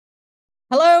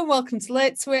Hello, welcome to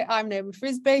Late to It. I'm Naomi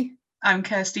Frisbee. I'm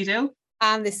Kirsty Dill.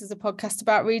 And this is a podcast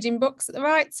about reading books at the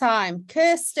right time.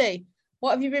 Kirsty,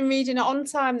 what have you been reading at On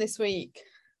Time this week?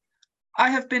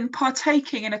 I have been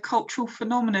partaking in a cultural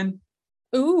phenomenon.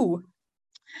 Ooh.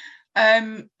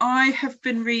 I have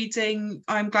been reading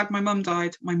I'm Glad My Mum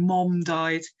Died. My mom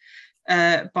died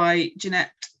by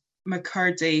Jennette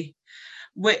McCurdy,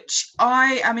 which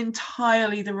I am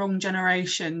entirely the wrong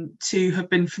generation to have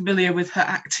been familiar with her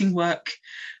acting work.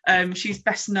 She's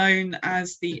best known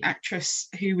as the actress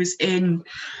who was in,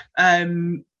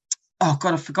 I've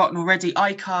forgotten already,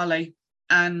 iCarly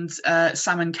and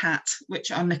Sam and Cat,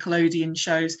 which are Nickelodeon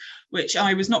shows, which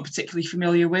I was not particularly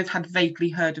familiar with, had vaguely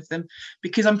heard of them,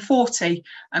 because I'm 40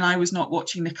 and I was not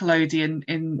watching Nickelodeon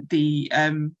in the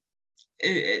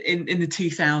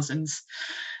 2000s.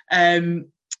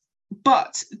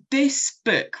 But this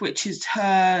book, which is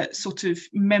her sort of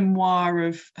memoir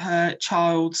of her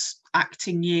child's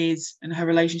acting years and her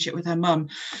relationship with her mum,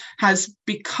 has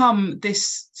become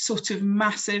this sort of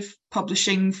massive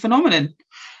publishing phenomenon.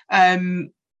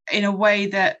 In a way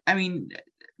that, I mean,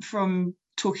 from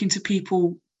talking to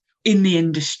people in the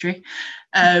industry,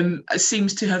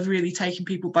 seems to have really taken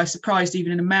people by surprise,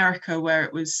 even in America, where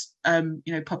it was,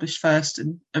 published first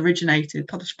and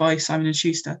published by Simon &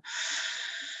 Schuster.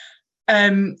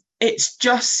 It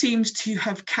just seems to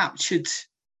have captured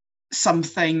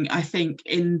something, I think,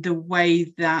 in the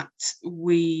way that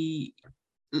we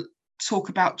talk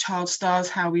about child stars,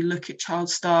 how we look at child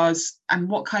stars, and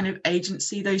what kind of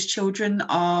agency those children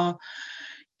are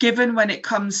given when it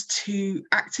comes to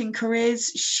acting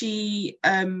careers. She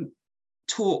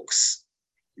talks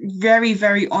very,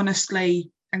 very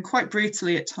honestly and quite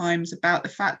brutally at times about the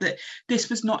fact that this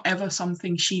was not ever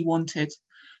something she wanted.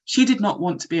 She did not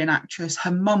want to be an actress. Her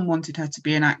mum wanted her to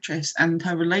be an actress, and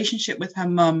her relationship with her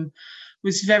mum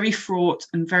was very fraught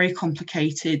and very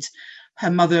complicated.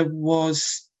 Her mother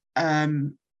was a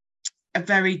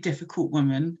very difficult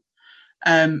woman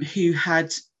who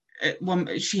had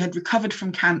she had recovered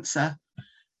from cancer,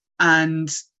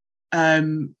 and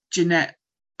Jennette,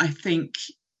 I think,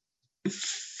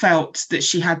 felt that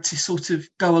she had to sort of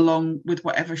go along with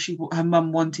whatever her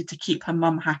mum wanted to keep her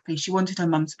mum happy. She wanted her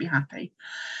mum to be happy,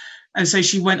 and so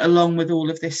she went along with all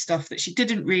of this stuff that she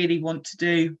didn't really want to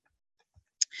do.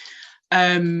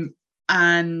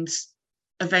 And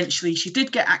eventually she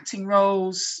did get acting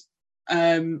roles,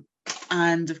 and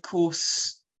of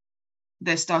course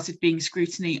there started being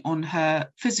scrutiny on her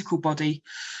physical body,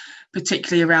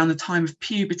 particularly around the time of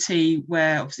puberty,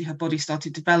 where obviously her body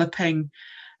started developing,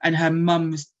 and her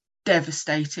mum was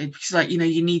devastated. She's like, you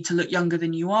need to look younger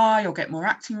than you are. You'll get more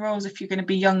acting roles if you're going to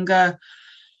be younger.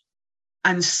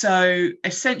 And so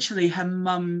essentially her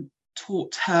mum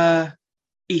taught her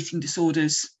eating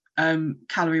disorders,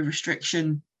 calorie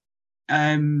restriction,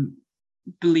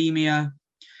 bulimia.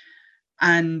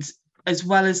 And as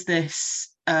well as this,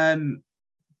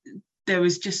 there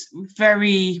was just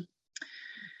very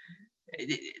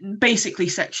basically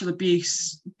sexual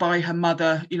abuse by her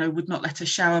mother. Would not let her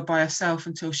shower by herself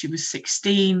until she was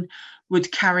 16,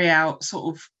 would carry out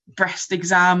sort of breast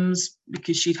exams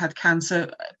because she'd had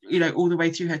cancer, all the way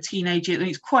through her teenage years. And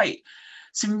it's quite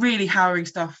some really harrowing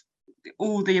stuff.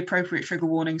 All the appropriate trigger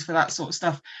warnings for that sort of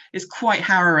stuff is quite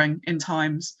harrowing in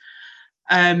times.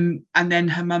 And then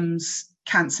her mum's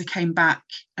cancer came back,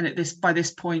 and by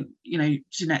this point,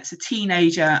 Jennette's a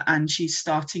teenager and she's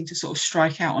starting to sort of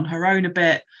strike out on her own a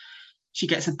bit. She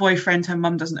gets a boyfriend her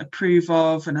mum doesn't approve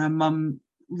of, and her mum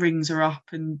rings her up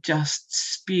and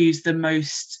just spews the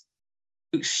most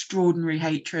extraordinary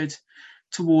hatred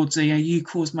towards her. You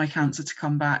caused my cancer to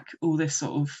come back, all this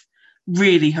sort of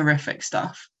really horrific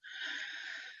stuff.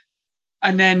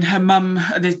 And then her mum,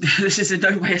 this is in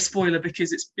no way a spoiler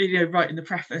because it's right in the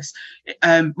preface.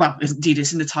 Well, indeed,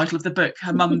 it's in the title of the book.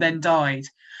 Her mum then died,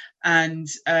 and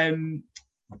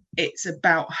it's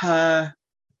about her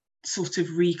sort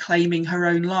of reclaiming her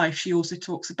own life. She also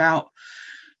talks about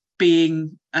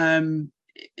being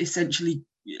essentially,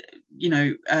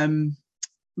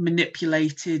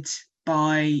 manipulated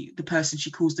by the person she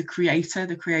calls the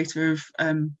creator of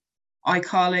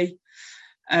iCarly.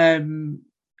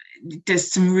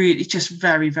 There's some really just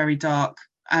very, very dark,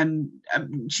 and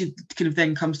she kind of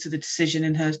then comes to the decision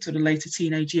in her sort of later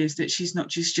teenage years that she's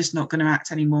just not going to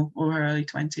act anymore, or her early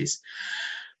 20s,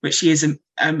 which she isn't,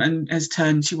 and has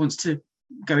turned, she wants to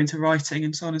go into writing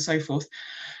and so on and so forth.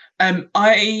 As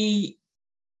I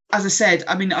said,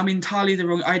 I'm entirely the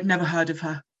wrong, I'd never heard of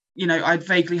her. I'd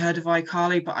vaguely heard of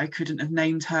iCarly, but I couldn't have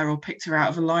named her or picked her out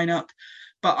of a lineup.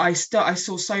 But I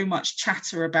saw so much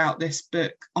chatter about this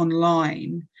book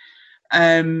online,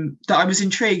 that I was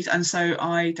intrigued, and so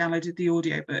I downloaded the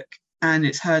audiobook, and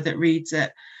it's her that reads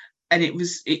it, and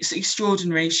it's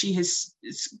extraordinary. She is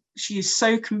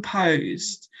so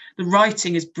composed. The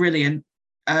writing is brilliant.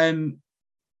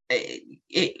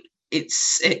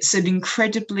 It's an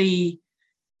incredibly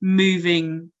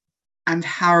moving and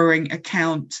harrowing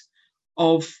account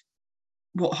of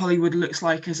what Hollywood looks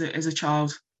like as a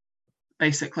child,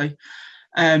 basically,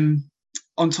 on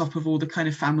top of all the kind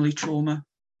of family trauma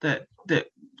that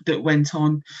went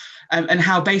on, and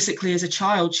how basically as a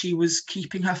child she was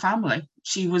keeping her family.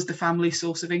 She was the family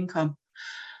source of income,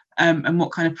 and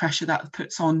what kind of pressure that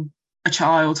puts on a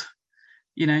child,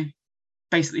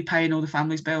 basically paying all the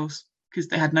family's bills because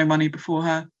they had no money before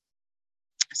her.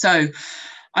 So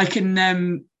I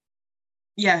can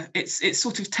it's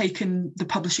sort of taken the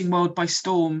publishing world by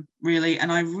storm, really,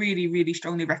 and I really, really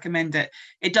strongly recommend it.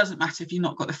 It doesn't matter if you've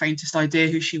not got the faintest idea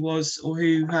who she was or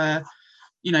who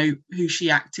she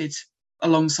acted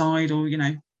alongside, or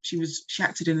she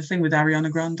acted in the thing with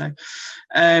Ariana Grande.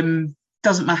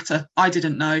 Doesn't matter. I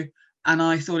didn't know, and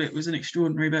I thought it was an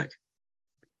extraordinary book.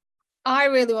 I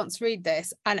really want to read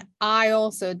this, and I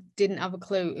also didn't have a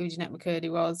clue who Jennette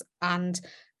McCurdy was, and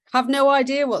have no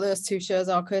idea what those two shows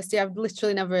are, Kirsty. I've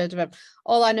literally never heard of them.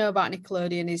 All I know about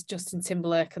Nickelodeon is Justin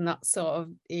Timberlake and that sort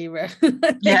of era.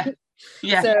 Yeah.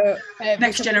 So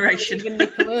Next Generation. Even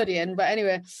Nickelodeon, but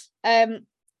anyway,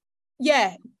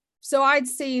 yeah. So I'd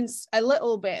seen a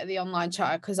little bit of the online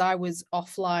chatter because I was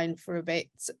offline for a bit,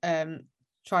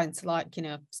 trying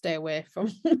to stay away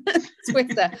from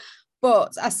Twitter.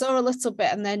 But I saw a little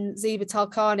bit, and then Ziba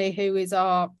Talkani, who is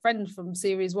our friend from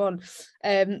Series 1,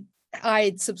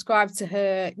 I subscribed to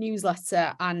her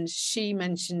newsletter, and she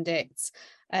mentioned it,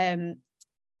 as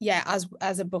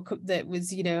a book that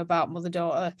was, about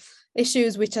mother-daughter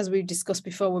issues, which, as we've discussed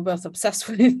before, we're both obsessed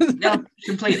with. Yeah,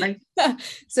 completely.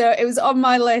 So it was on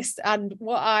my list, and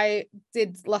what I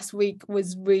did last week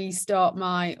was restart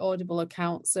my Audible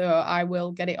account, so I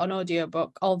will get it on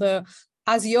audiobook, although,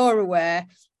 as you're aware,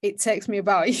 it takes me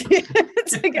about a year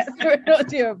to get through an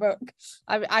audiobook.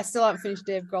 I still haven't finished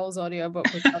Dave Grohl's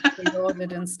audiobook, which I've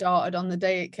pre-ordered and started on the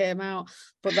day it came out.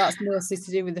 But that's mostly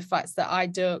to do with the fact that I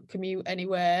don't commute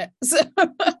anywhere. So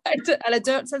I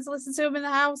don't tend to listen to them in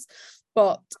the house.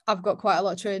 But I've got quite a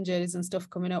lot of train journeys and stuff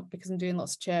coming up because I'm doing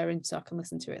lots of chairing, so I can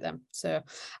listen to it then. So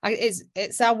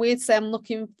it sounds weird to say I'm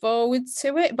looking forward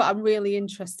to it, but I'm really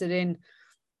interested in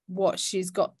what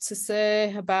she's got to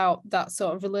say about that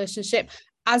sort of relationship.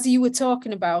 As you were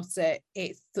talking about it,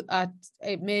 it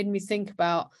made me think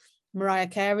about Mariah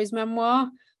Carey's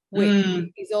memoir, which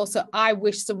is also, I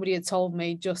wish somebody had told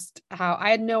me just how,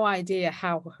 I had no idea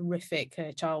how horrific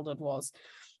her childhood was,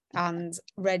 and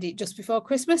read it just before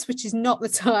Christmas, which is not the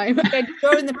time. Again,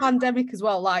 during the pandemic as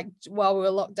well, like while we were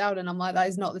locked down, and I'm like, that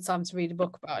is not the time to read a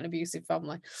book about an abusive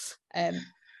family.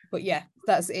 But yeah,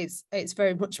 it's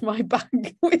very much my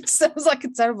bag, which sounds like a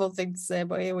terrible thing to say,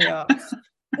 but here we are.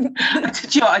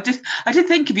 I did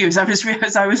think of you as I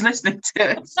was listening to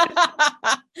it.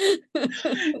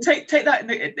 take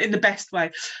that in the best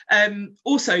way.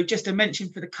 Also, just a mention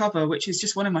for the cover, which is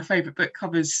just one of my favorite book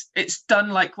covers. It's done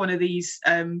like one of these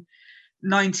 1980s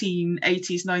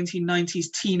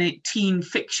 1990s teen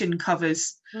fiction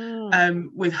covers,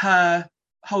 with her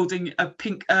holding a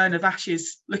pink urn of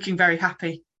ashes, looking very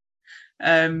happy.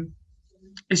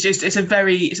 It's a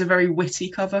very witty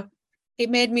cover. It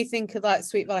made me think of like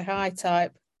Sweet Valley High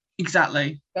type.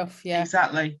 Exactly. Stuff, yeah.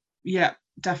 Exactly. Yeah,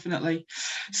 definitely.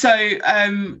 So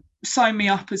sign me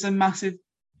up as a massive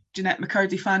Jennette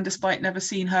McCurdy fan, despite never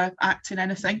seeing her act in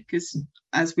anything, because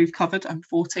as we've covered, I'm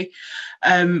 40.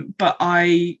 But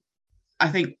I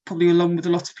think probably along with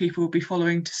a lot of people will be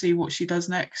following to see what she does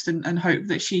next, and hope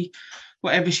that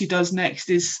whatever she does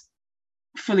next is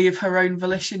fully of her own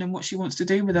volition and what she wants to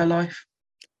do with her life.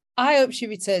 I hope she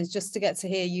returns just to get to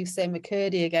hear you say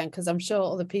McCurdy again, because I'm sure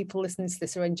other people listening to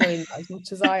this are enjoying that as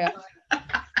much as I am.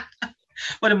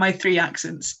 One of my 3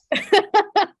 accents.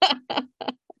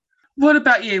 What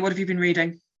about you? What have you been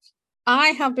reading? I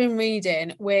have been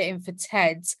reading Waiting for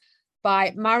Ted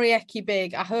by Marieke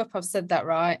Big. I hope I've said that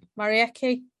right.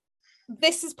 Marieke?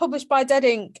 This is published by Dead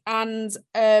Ink, and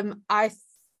I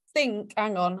think,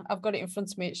 hang on, I've got it in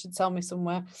front of me. It should tell me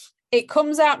somewhere. It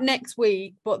comes out next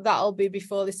week, but that'll be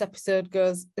before this episode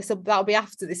goes. That'll be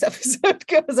after this episode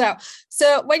goes out.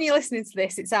 So when you're listening to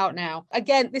this, it's out now.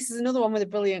 Again, this is another one with a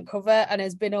brilliant cover and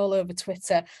has been all over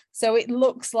Twitter. So it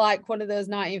looks like one of those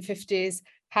 1950s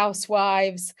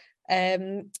housewives,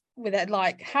 with a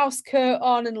like house coat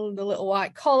on and the little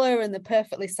white collar and the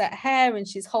perfectly set hair, and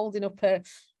she's holding up it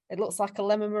looks like a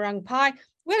lemon meringue pie.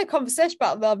 We had a conversation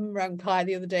about lemon meringue pie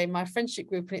the other day in my friendship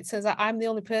group, and it says that I'm the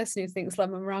only person who thinks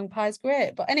lemon meringue pie is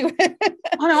great. But anyway,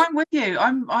 Oh no, I'm with you.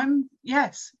 I'm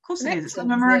yes, of course it is. It's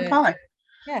lemon meringue pie.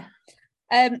 Yeah.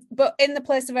 But in the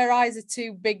place of her eyes are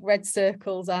two big red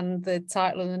circles and the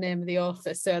title and the name of the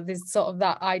author. So there's sort of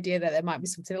that idea that there might be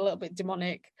something a little bit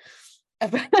demonic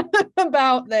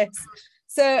about this.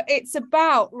 So it's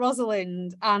about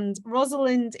Rosalind, and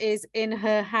Rosalind is in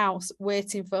her house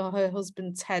waiting for her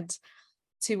husband Ted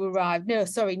to arrive. No,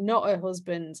 sorry, not her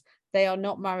husband. They are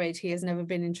not married. He has never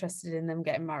been interested in them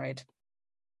getting married.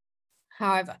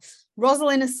 However,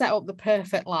 Rosalind has set up the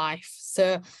perfect life.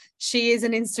 So she is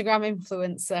an Instagram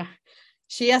influencer.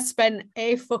 She has spent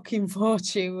a fucking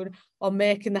fortune on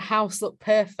making the house look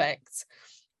perfect.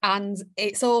 And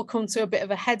it's all come to a bit of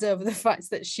a head over the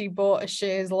fact that she bought a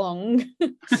chaise longue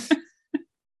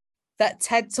that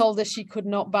Ted told her she could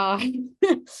not buy.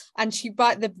 And she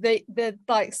bought the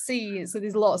like scene. So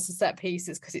there's lots of set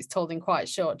pieces because it's told in quite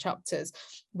short chapters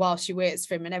while she waits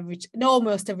for him. And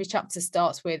almost every chapter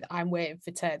starts with, I'm waiting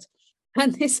for Ted.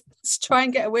 And this, to try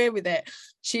and get away with it,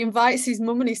 she invites his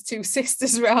mum and his two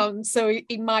sisters around so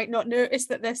he might not notice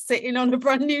that they're sitting on a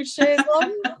brand new chaise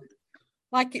longue.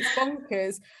 Like it's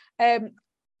bonkers.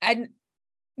 And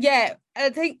yeah, I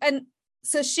think, and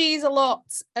so she's a lot,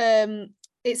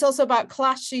 it's also about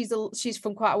class. She's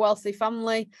from quite a wealthy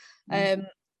family, and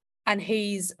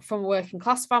he's from a working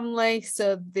class family,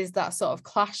 so there's that sort of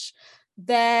clash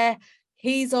there.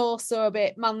 He's also a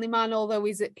bit manly man, although I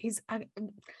was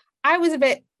a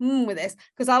bit with this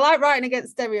because I like writing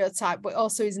against stereotype, but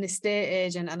also he's an estate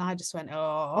agent, and I just went,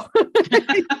 oh,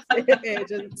 estate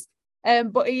agents.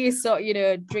 But he is sort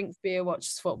of, drinks beer,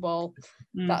 watches football,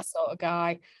 that sort of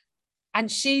guy. And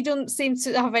she doesn't seem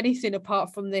to have anything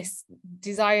apart from this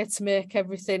desire to make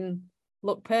everything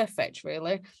look perfect,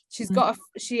 really. She's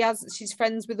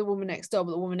friends with the woman next door,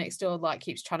 but the woman next door like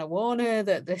keeps trying to warn her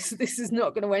that this is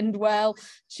not going to end well.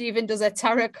 She even does her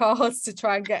tarot cards to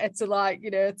try and get her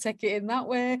to take it in that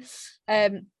way.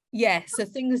 So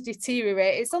things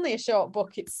deteriorate. It's only a short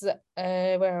book. It's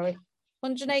where are we?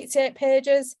 188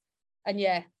 pages. And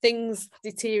yeah, things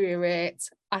deteriorate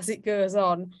as it goes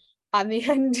on. And the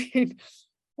ending,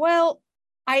 well,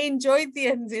 I enjoyed the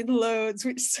ending loads,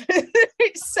 which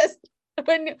says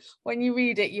when you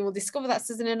read it, you will discover that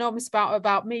says an enormous amount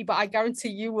about me, but I guarantee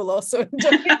you will also enjoy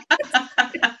it.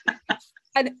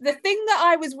 And the thing that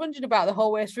I was wondering about the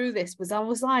whole way through this was I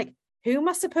was like, who am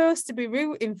I supposed to be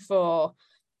rooting for?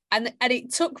 And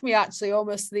it took me actually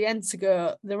almost to the end to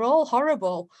go, they're all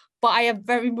horrible, but I have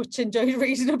very much enjoyed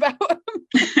reading about them.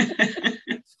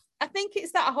 I think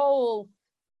it's that whole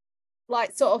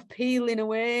like sort of peeling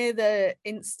away the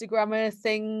Instagrammer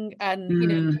thing,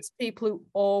 and just people who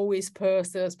always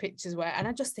post those pictures and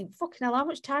I just think, fucking hell, how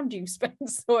much time do you spend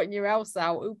sorting your house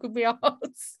out? Who could be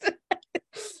arsed?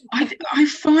 I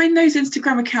find those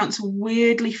Instagram accounts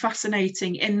weirdly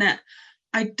fascinating in that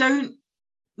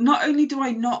not only do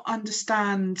I not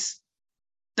understand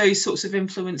those sorts of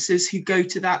influencers who go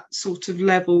to that sort of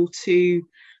level to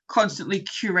constantly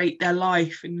curate their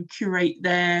life and curate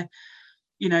their,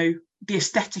 the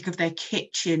aesthetic of their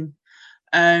kitchen.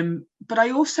 But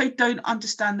I also don't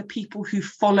understand the people who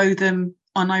follow them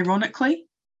unironically.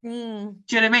 Do you know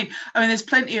what I mean? I mean, there's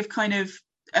plenty of kind of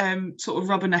sort of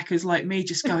rubberneckers like me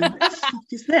just going, what the fuck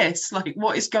is this? Like,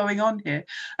 what is going on here?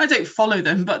 I don't follow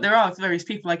them, but there are various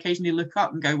people I occasionally look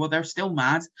up and go, well, they're still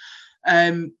mad.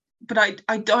 But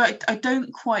I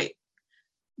don't quite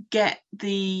get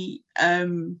the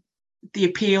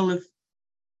appeal of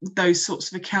those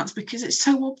sorts of accounts because it's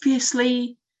so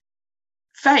obviously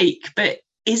fake. But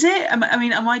is it? I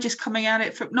mean, am I just coming at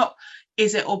it from not?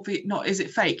 Is it obvious? Not is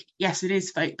it fake? Yes, it is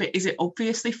fake. But is it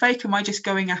obviously fake? Am I just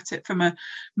going at it from a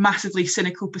massively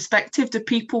cynical perspective? Do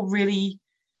people really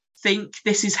think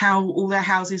this is how all their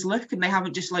houses look, and they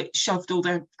haven't just like shoved all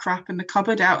their crap in the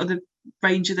cupboard out of the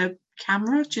range of the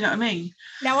camera? Do you know what I mean?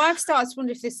 Now I've started to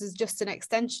wonder if this is just an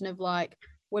extension of like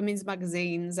women's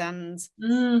magazines and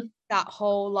that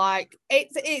whole like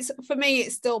it's for me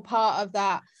it's still part of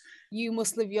that. You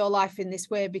must live your life in this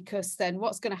way because then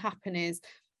what's going to happen is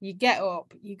you get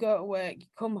up, you go to work, you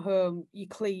come home, you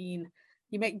clean,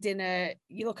 you make dinner,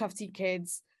 you look after your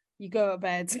kids, you go to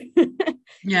bed, you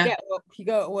get up, you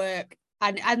go to work,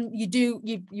 and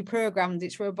you're programmed.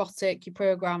 It's robotic. You're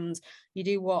programmed. You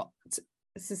do what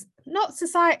not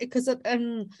society, because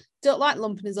don't like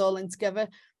lumping us all in together,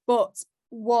 but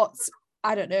what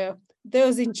I don't know,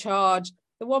 those in charge,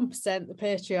 the 1%, the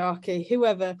patriarchy,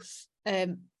 whoever,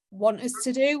 want us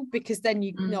to do, because then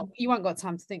you haven't got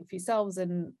time to think for yourselves,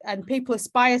 and people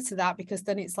aspire to that, because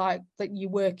then it's like that you're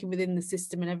working within the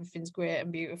system and everything's great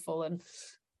and beautiful, and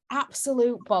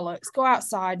absolute bollocks. Go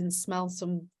outside and smell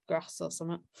some grass or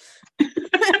something.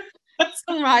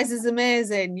 Sunrise is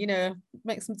amazing,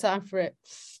 make some time for it.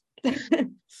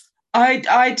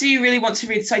 I do really want to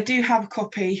read this. I do have a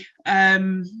copy.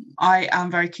 I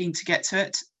am very keen to get to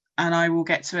it, and I will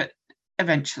get to it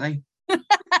eventually.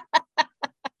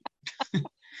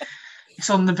 It's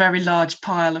on the very large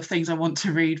pile of things I want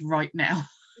to read right now.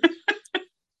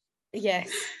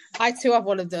 Yes, I too have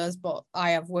one of those, but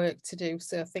I have work to do,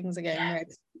 so things are getting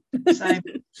read. Same.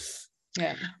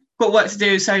 Yeah, got work to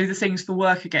do, so the things for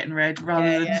work are getting read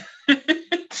rather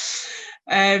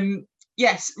than.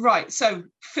 Yes, right. So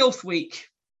Filth Week.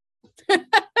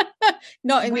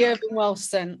 Not in the Irvine Welsh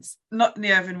sense. Not in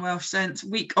the Irvine Welsh sense.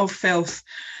 Week of Filth.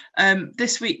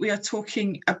 This week we are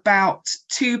talking about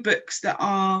 2 books that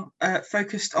are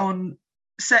focused on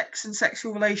sex and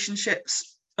sexual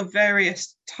relationships of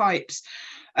various types.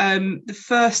 The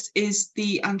first is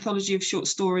the anthology of short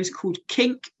stories called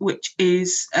Kink, which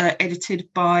is edited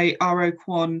by R.O.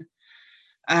 Kwon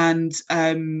and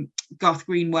Garth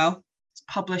Greenwell. It's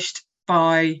published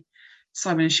by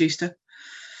Simon & Schuster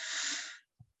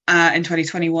in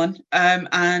 2021.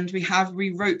 And we have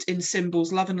Rewrote in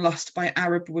Symbols, Love and Lust by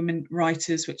Arab Women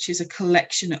Writers, which is a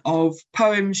collection of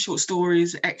poems, short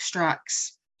stories,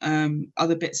 extracts,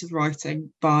 other bits of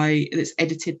writing that's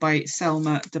edited by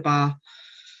Selma Daba,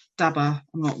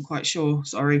 I'm not quite sure,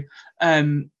 sorry.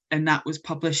 And that was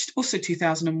published also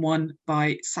 2001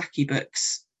 by Saki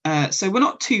Books. So we're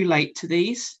not too late to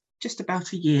these, just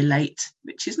about a year late,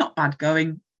 which is not bad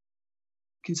going,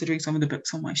 considering some of the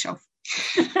books on my shelf.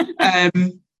 I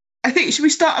think, should we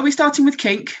start? Are we starting with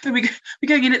Kink? Are we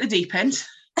going in at the deep end,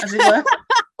 as it were?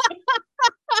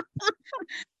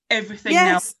 Everything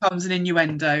now becomes an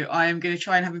innuendo. I am going to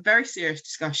try and have a very serious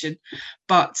discussion,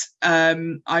 but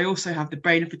I also have the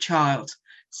brain of a child,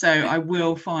 so I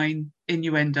will find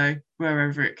innuendo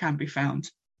wherever it can be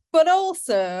found. But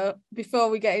also, before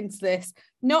we get into this,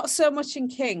 not so much in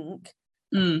Kink,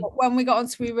 but when we got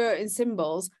onto Rewrote in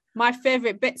Symbols, my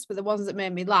favourite bits were the ones that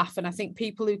made me laugh, and I think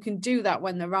people who can do that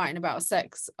when they're writing about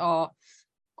sex are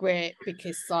great,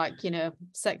 because,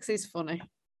 sex is funny.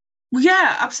 Well,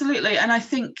 yeah, absolutely. And I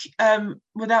think,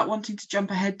 without wanting to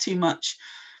jump ahead too much,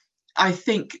 I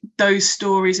think those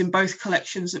stories in both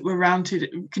collections that were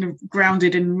kind of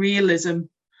grounded in realism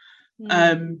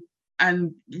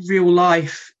and real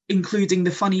life, including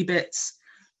the funny bits,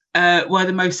 were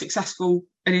the most successful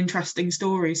and interesting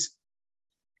stories.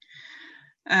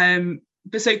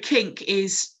 But so Kink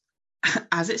is,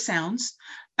 as it sounds,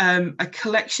 a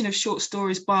collection of short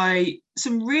stories by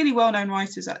some really well-known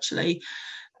writers, actually,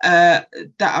 that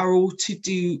are all to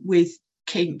do with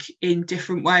kink in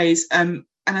different ways. And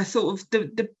I thought of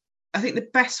I think the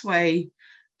best way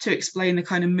to explain the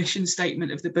kind of mission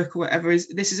statement of the book or whatever is,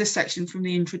 this is a section from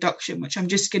the introduction, which I'm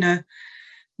just going to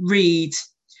read.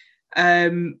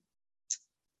 I'm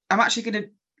actually going to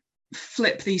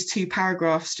flip these 2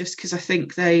 paragraphs just because I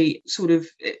think they sort of,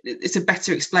 it's a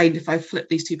better explained if I flip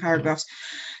these 2 paragraphs.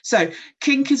 So,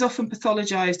 kink is often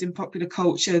pathologized in popular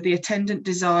culture. The attendant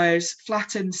desires,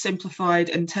 flattened, simplified,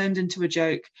 and turned into a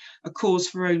joke, a cause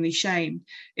for only shame.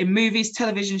 In movies,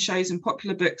 television shows, and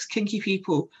popular books, kinky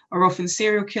people are often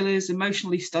serial killers,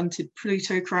 emotionally stunted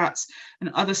plutocrats, and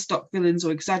other stock villains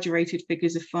or exaggerated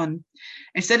figures of fun.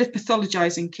 Instead of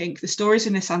pathologizing kink, the stories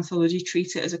in this anthology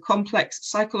treat it as a complex,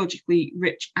 psychologically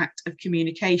rich act of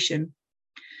communication.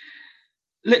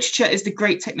 Literature is the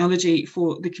great technology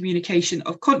for the communication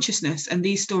of consciousness, and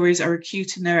these stories are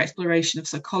acute in their exploration of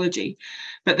psychology,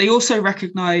 but they also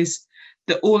recognise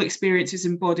that all experience is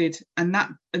embodied, and that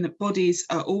bodies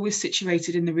are always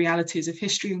situated in the realities of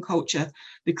history and culture,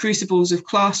 the crucibles of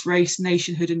class, race,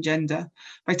 nationhood, and gender.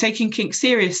 By taking kink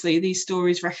seriously, these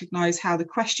stories recognise how the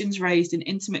questions raised in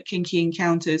intimate kinky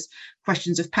encounters,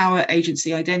 questions of power,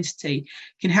 agency, identity,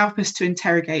 can help us to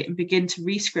interrogate and begin to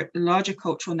rescript the larger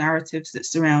cultural narratives that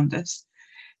surround us.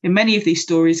 In many of these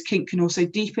stories, kink can also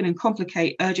deepen and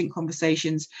complicate urgent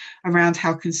conversations around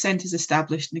how consent is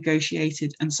established,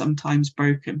 negotiated, and sometimes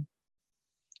broken.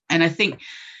 And I think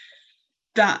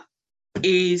that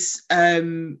is,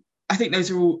 I think those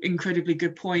are all incredibly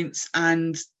good points.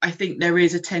 And I think there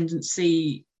is a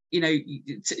tendency,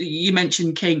 you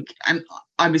mentioned kink, and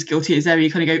I'm as guilty as ever. You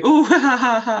kind of go, oh, ha, ha,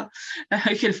 ha, ha.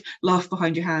 You kind of laugh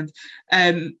behind your hand.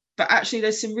 But actually,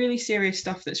 there's some really serious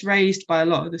stuff that's raised by a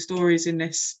lot of the stories in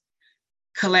this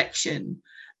collection.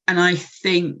 And I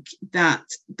think that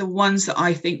the ones that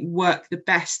I think work the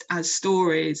best as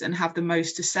stories and have the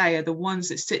most to say are the ones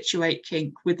that situate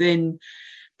kink within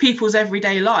people's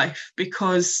everyday life,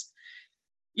 because,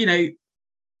 you know,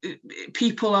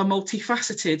 people are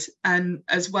multifaceted, and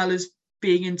as well as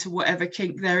being into whatever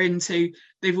kink they're into,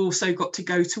 they've also got to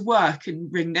go to work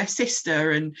and ring their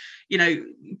sister and, you know,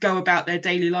 go about their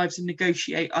daily lives and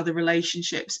negotiate other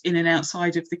relationships in and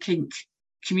outside of the kink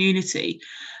community.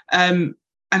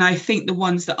 And I think the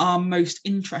ones that are most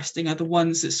interesting are the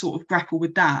ones that sort of grapple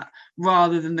with that,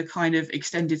 rather than the kind of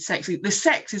extended sex. The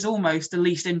sex is almost the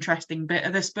least interesting bit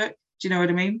of this book. Do you know what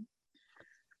I mean?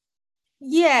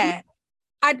 Yeah,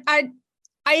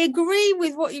 I agree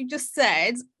with what you just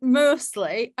said,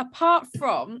 mostly, apart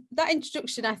from that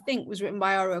introduction. I think was written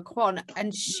by Ora Kwan,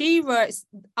 and she writes,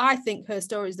 I think her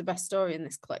story is the best story in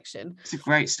this collection. It's a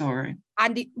great story.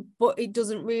 But it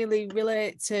doesn't really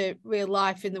relate to real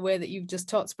life in the way that you've just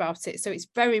talked about it. So it's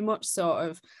very much sort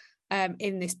of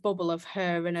in this bubble of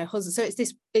her and her husband. So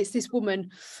it's this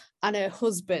woman and her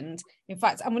husband. In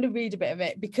fact, I'm going to read a bit of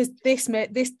it, because this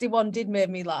one did make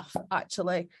me laugh,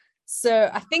 actually. So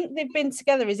I think they've been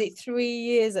together, is it 3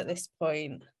 years at this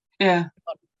point? Yeah.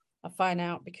 I'll find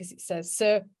out, because it says,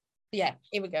 so yeah,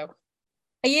 here we go.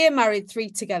 A year married, 3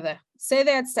 together. Say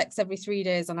they had sex every 3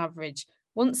 days on average.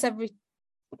 Once every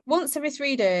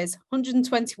 3 days,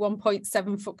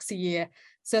 121.7 fucks a year.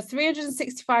 So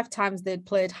 365 times they'd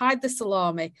played hide the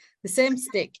salami, the same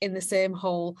stick in the same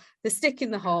hole, the stick in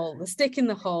the hole, the stick in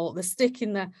the hole, the stick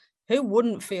in the... Who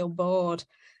wouldn't feel bored?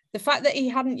 The fact that he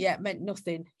hadn't yet meant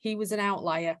nothing. He was an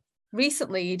outlier.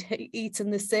 Recently, he'd eaten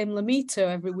the same lamito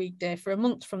every weekday for a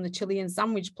month from the Chilean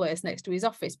sandwich place next to his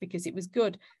office because it was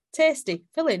good, tasty,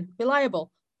 filling,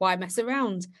 reliable. Why mess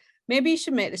around? Maybe he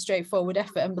should make the straightforward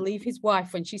effort and believe his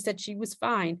wife when she said she was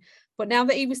fine. But now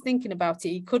that he was thinking about it,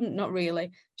 he couldn't, not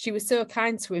really. She was so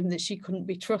kind to him that she couldn't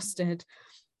be trusted.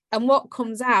 And what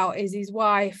comes out is his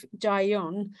wife,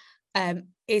 Jae-yun,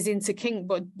 is into kink,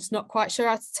 but is not quite sure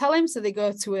how to tell him. So they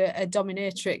go to a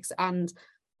dominatrix, and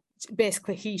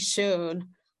basically he's shown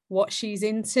what she's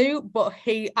into. But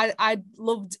I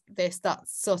loved this, that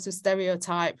sort of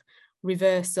stereotype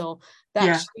reversal,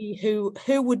 that she who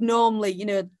would normally, you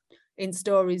know, in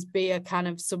stories be a kind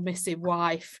of submissive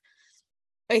wife,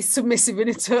 is submissive in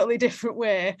a totally different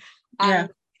way, and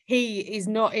he is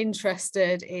not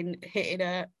interested in hitting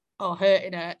her or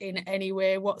hurting her in any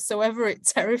way whatsoever. It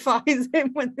terrifies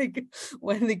him when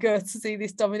they go to see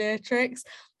this dominatrix.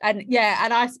 And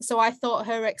I thought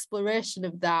her exploration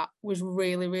of that was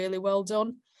really, really well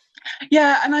done.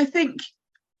 Yeah, and I think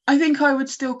I would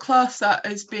still class that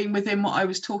as being within what I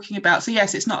was talking about. So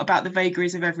yes, it's not about the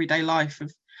vagaries of everyday life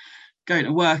of going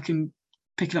to work and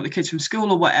picking up the kids from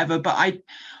school or whatever, but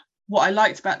what I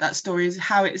liked about that story is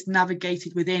how it is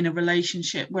navigated within a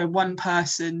relationship where one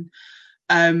person's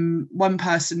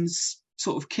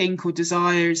sort of kink or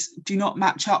desires do not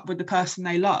match up with the person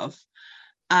they love.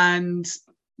 And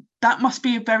that must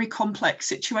be a very complex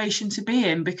situation to be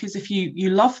in, because if you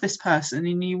love this person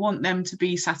and you want them to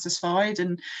be satisfied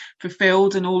and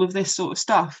fulfilled and all of this sort of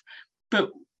stuff,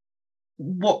 but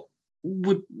what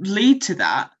would lead to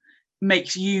that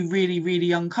makes you really,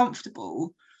 really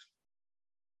uncomfortable.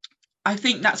 I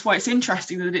think that's why it's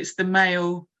interesting that it's the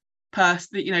male person,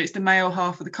 that, you know, it's the male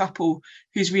half of the couple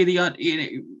who's really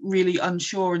really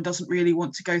unsure and doesn't really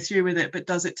want to go through with it, but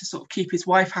does it to sort of keep his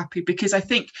wife happy. Because I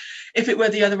think if it were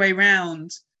the other way around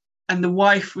and the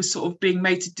wife was sort of being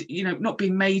made to, you know, not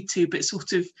being made to, but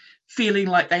sort of feeling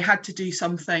like they had to do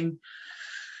something,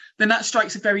 then that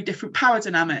strikes a very different power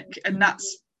dynamic. And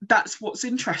that's what's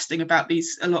interesting about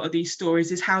a lot of these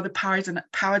stories, is how the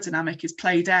power dynamic is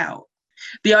played out.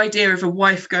 The idea of a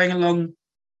wife going along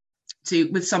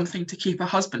with something to keep her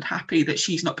husband happy that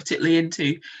she's not particularly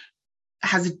into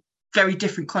has very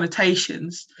different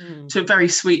connotations to a very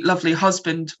sweet, lovely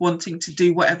husband wanting to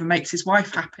do whatever makes his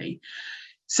wife happy.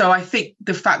 So I think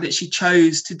the fact that she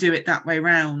chose to do it that way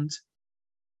round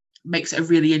makes it a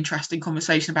really interesting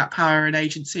conversation about power and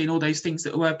agency and all those things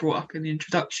that were brought up in the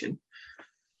introduction.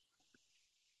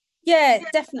 Yeah,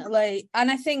 definitely.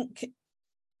 And I think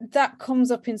that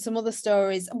comes up in some other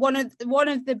stories. One of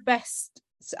the best,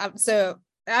 so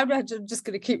I'm just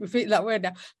going to keep repeating that word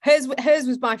now. Hers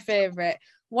was my favourite.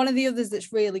 One of the others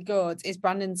that's really good is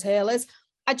Brandon Taylor's.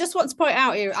 I just want to point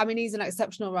out here, I mean, he's an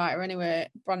exceptional writer anyway,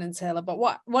 Brandon Taylor, but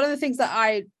one of the things that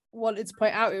I wanted to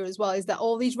point out here as well is that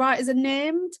all these writers are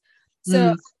named.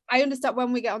 So I understand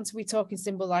when we get onto We Talking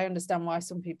Symbols, I understand why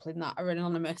some people in that are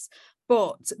anonymous.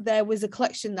 But there was a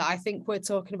collection that I think we're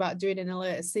talking about doing in a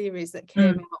later series that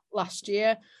came out last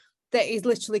year. that is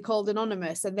literally called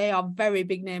Anonymous, and they are very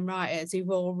big name writers who've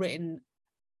all written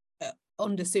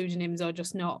under pseudonyms or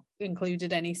just not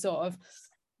included any sort of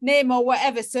name or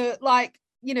whatever. So, like,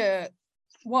 you know,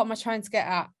 what am I trying to get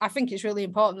at? I think it's really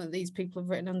important that these people have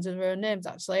written under their own names,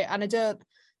 actually. And I don't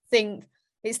think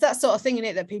it's that sort of thing in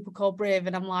it that people call brave,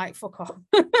 and I'm like, fuck off.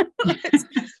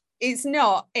 It's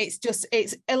not. It's just,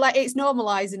 it's like, it's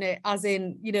normalizing it, as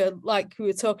in, you know, like we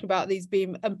were talking about these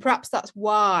being, and perhaps that's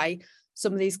why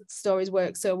some of these stories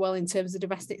work so well in terms of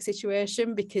domestic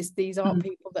situation, because these aren't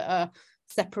people that are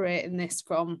separating this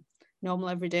from normal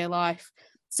everyday life.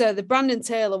 So the Brandon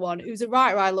Taylor one, who's a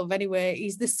writer I love anyway,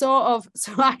 he's the sort of,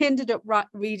 so I ended up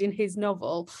reading his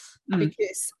novel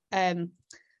because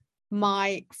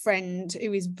my friend,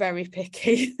 who is very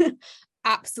picky,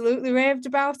 absolutely raved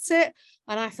about it.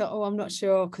 And I thought, oh, I'm not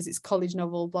sure, because it's college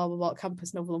novel, blah, blah, blah,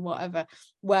 campus novel and whatever.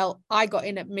 Well, I got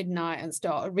in at midnight and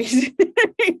started reading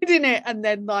it, and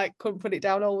then like couldn't put it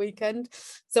down all weekend.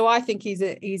 So I think he's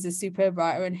a superb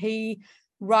writer, and he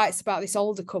writes about this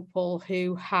older couple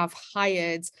who have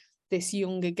hired this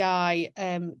younger guy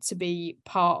to be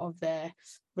part of their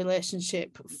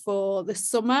relationship for the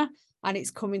summer, and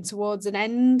it's coming towards an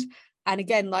end. And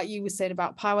again, like you were saying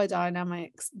about power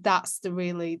dynamics, that's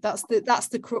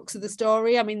the crux of the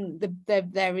story. I mean,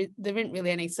 there isn't really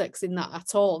any sex in that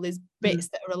at all. There's bits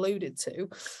that are alluded to,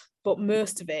 but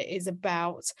most of it is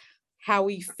about how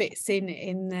he fits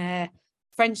in their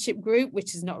friendship group,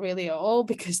 which is not really at all,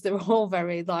 because they're all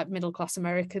very like middle class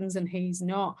Americans, and he's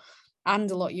not, and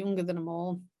a lot younger than them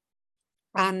all.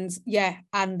 And yeah,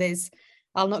 and there's,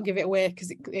 I'll not give it away because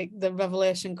the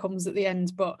revelation comes at the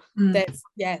end, but there's,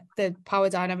 yeah, the power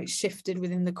dynamics shifted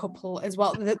within the couple as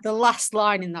well. The last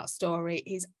line in that story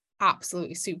is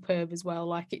absolutely superb as well.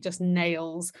 Like, it just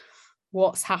nails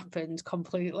what's happened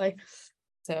completely.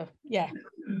 So yeah.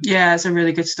 Yeah, it's a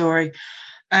really good story.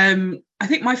 I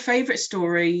think my favourite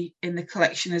story in the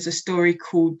collection is a story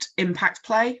called Impact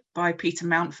Play by Peter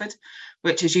Mountford,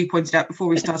 which, as you pointed out before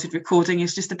we started recording,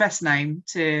 is just the best name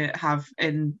to have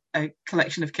in a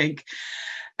collection of kink.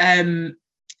 And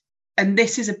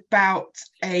this is about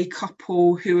a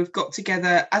couple who have got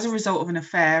together as a result of an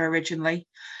affair originally,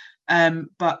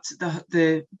 but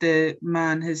the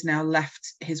man has now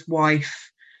left his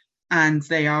wife, and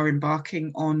they are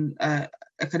embarking on a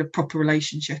kind of proper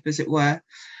relationship, as it were.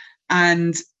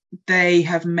 And they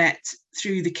have met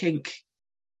through the kink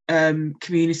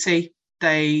community.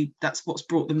 That's what's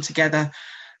brought them together.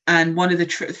 And one of the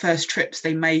first trips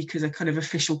they make as a kind of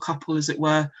official couple, as it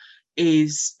were,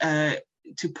 is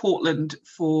to Portland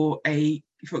for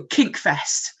Kink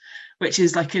Fest, which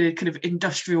is like a kind of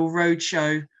industrial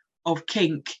roadshow of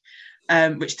kink,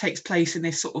 which takes place in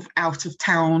this sort of out of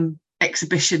town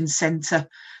exhibition centre,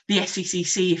 the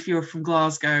SECC if you're from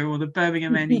Glasgow, or the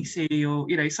Birmingham NEC, or,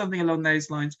 you know, something along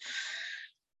those lines.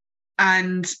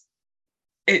 And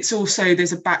it's also,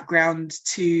 there's a background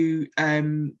to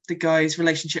the guy's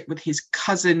relationship with his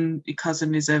cousin. His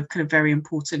cousin is a kind of very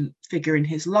important figure in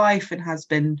his life and has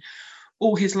been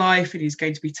all his life, and he's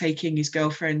going to be taking his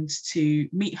girlfriend to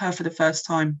meet her for the first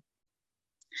time.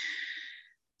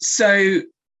 So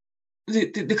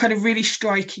the kind of really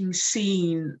striking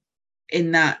scene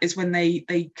in that is when they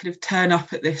kind of turn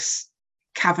up at this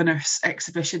cavernous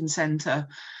exhibition centre,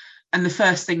 and the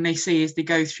first thing they see as they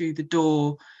go through the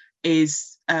door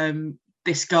is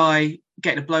this guy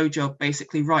getting a blowjob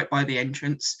basically right by the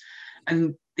entrance.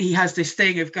 And he has this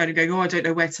thing of going, oh, I don't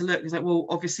know where to look. He's like, well,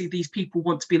 obviously these people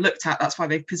want to be looked at. That's why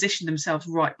they've positioned themselves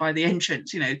right by the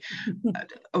entrance. You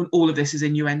know, all of this is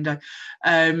innuendo.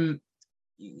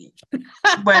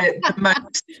 Where the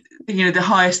most, you know, the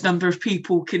highest number of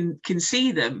people can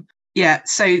see them. Yeah,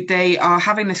 so they are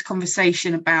having this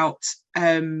conversation about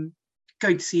going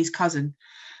to see his cousin,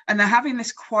 and they're having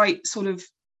this quite sort of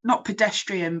not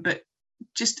pedestrian, but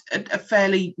just a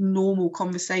fairly normal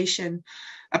conversation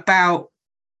about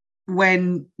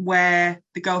where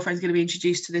the girlfriend's going to be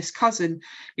introduced to this cousin.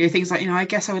 You know, things like, you know, I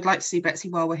guess I would like to see Betsy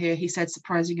while we're here, he said,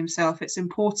 surprising himself. It's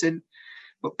important.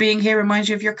 But being here reminds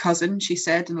you of your cousin, she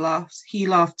said, and laughed. He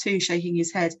laughed too, shaking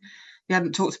his head. They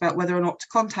hadn't talked about whether or not to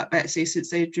contact Betsy since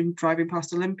they had been driving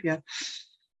past Olympia.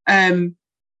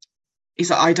 He's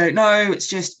like, I don't know. It's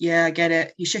just, yeah, I get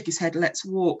it. He shook his head, let's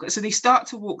walk. So they start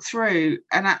to walk through,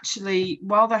 and actually,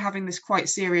 while they're having this quite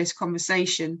serious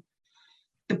conversation,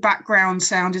 the background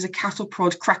sound is a cattle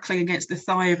prod crackling against the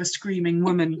thigh of a screaming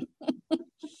woman.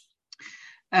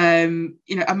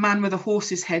 You know, a man with a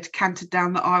horse's head cantered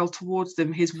down the aisle towards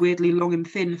them, his weirdly long and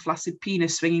thin flaccid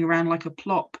penis swinging around like a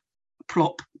prop.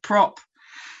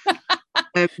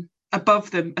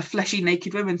 Above them, a fleshy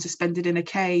naked woman suspended in a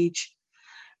cage.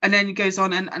 And then it goes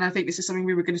on, and I think this is something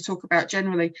we were going to talk about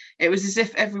generally. It was as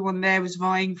if everyone there was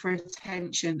vying for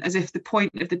attention, as if the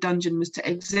point of the dungeon was to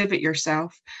exhibit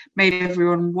yourself. Maybe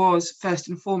everyone was, first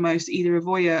and foremost, either a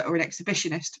voyeur or an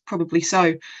exhibitionist, probably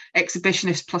so.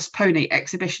 Exhibitionist plus pony,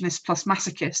 exhibitionist plus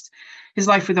masochist. His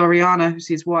life with Oriana, who's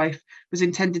his wife, was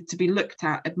intended to be looked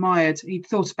at, admired. He'd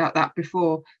thought about that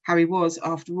before, how he was,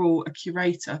 after all, a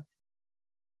curator.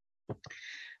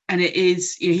 And it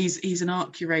is, he's an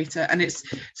art curator, and it's,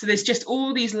 so there's just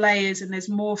all these layers, and there's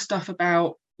more stuff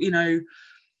about,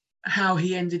 how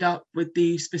he ended up with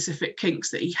the specific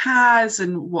kinks that he has,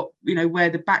 and what, where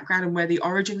the background and where the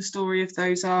origin story of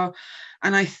those are.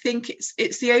 And I think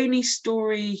it's the only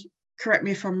story, correct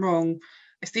me if I'm wrong,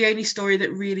 it's the only story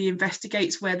that really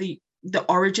investigates where the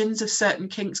origins of certain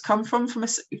kinks come from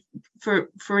for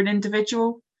an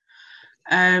individual.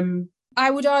 I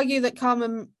would argue that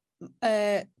Carmen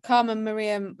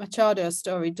Maria Machado's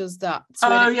story does that.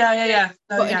 In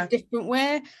a different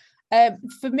way.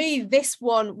 For me, this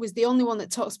one was the only one that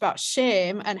talks about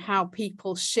shame and how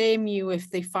people shame you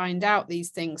if they find out these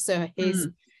things. So it's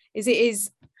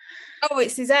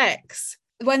his ex,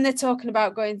 when they're talking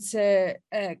about going to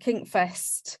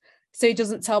Kinkfest, so he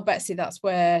doesn't tell Betsy that's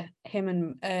where him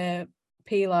and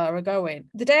Pilar are going.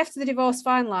 The day after the divorce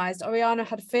finalised, Oriana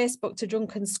had Facebooked a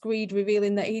drunken screed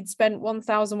revealing that he'd spent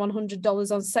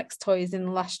 $1,100 on sex toys in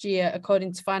the last year,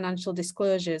 according to financial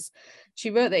disclosures.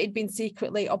 She wrote that he'd been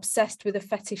secretly obsessed with a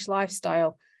fetish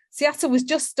lifestyle. Seattle was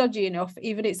just stodgy enough,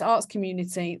 even its arts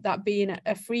community, that being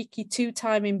a freaky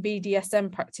two-timing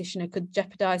BDSM practitioner could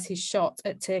jeopardise his shot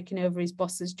at taking over his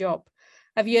boss's job.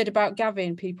 Have you heard about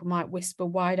Gavin? People might whisper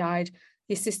wide-eyed,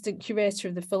 the assistant curator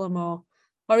of the Fillmore.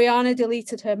 Oriana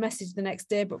deleted her message the next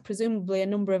day, but presumably a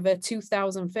number of her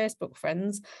 2,000 Facebook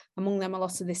friends, among them a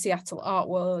lot of the Seattle art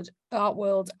world,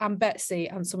 and Betsy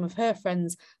and some of her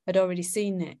friends had already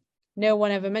seen it. No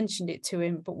one ever mentioned it to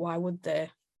him, but why would they?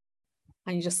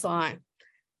 And you're just like,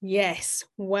 yes,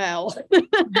 well.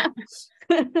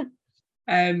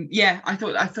 I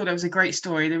thought it was a great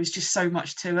story. There was just so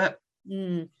much to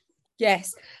it.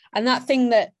 Yes, and that thing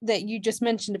that you just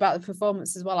mentioned about the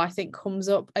performance as well, I think comes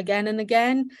up again and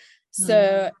again.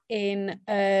 So in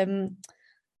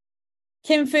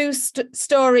Kim Fu's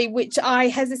story, which I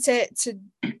hesitate to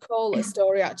call a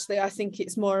story, actually, I think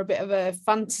it's more a bit of a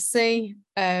fantasy.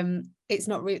 It's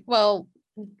not really, well,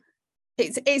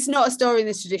 it's not a story in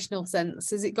the traditional sense.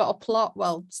 Has it got a plot?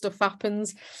 Well, stuff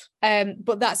happens,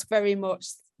 but that's very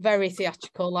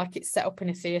theatrical, like it's set up in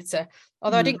a theatre.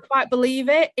 Although I didn't quite believe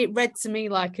it, it read to me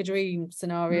like a dream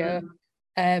scenario.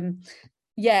 And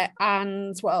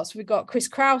what else? We've got Chris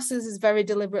Krause's is very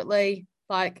deliberately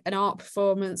like an art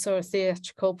performance or a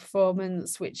theatrical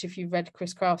performance, which if you've read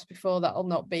Chris Krause before, that'll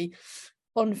not be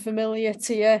unfamiliar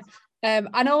to you.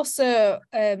 And also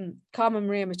Carmen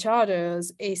Maria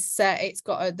Machado's is set, it's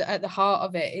got at the heart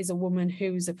of it is a woman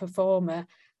who's a performer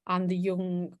and the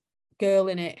young girl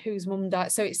in it whose mum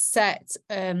died. So it's set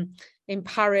in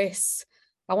Paris.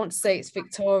 I want to say it's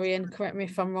Victorian. Correct me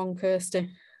if I'm wrong, Kirsty.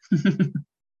 No,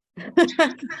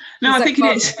 I think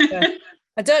it is.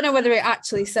 I don't know whether it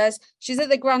actually says. She's at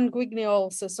the Grand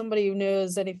Guignol, so somebody who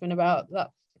knows anything about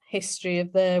that history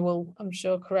of there will, I'm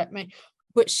sure, correct me.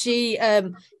 But she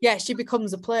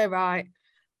becomes a playwright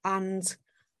and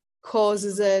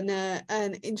causes an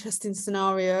interesting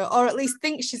scenario, or at least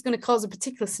thinks she's going to cause a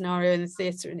particular scenario in the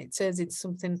theatre, and it turns into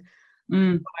something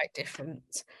quite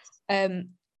different.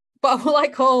 But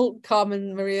like all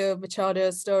Carmen Maria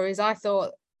Machado's stories, I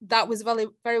thought that was very,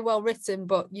 very well written,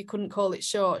 but you couldn't call it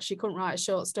short. She couldn't write a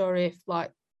short story if,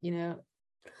 like, a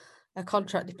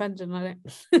contract depended on it.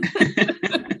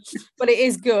 But it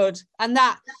is good, and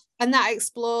that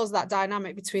explores that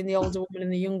dynamic between the older woman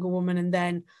and the younger woman, and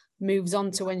then moves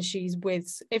on to when she's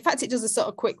with. In fact, it does a sort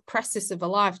of quick preface of her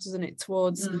life, doesn't it,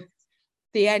 towards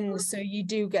the end? So you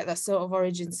do get that sort of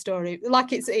origin story.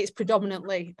 Like it's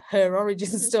predominantly her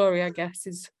origin story, I guess,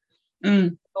 is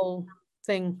the whole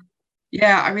thing.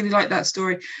 Yeah, I really like that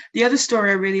story. The other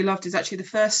story I really loved is actually the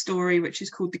first story, which is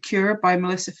called The Cure by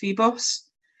Melissa Phoebos.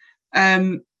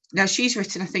 Now she's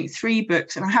written, I think, 3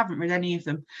 books, and I haven't read any of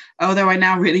them, although I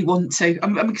now really want to.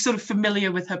 I'm sort of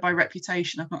familiar with her by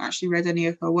reputation. I've not actually read any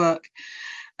of her work.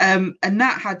 And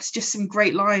that had just some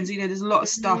great lines. There's a lot of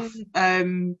stuff.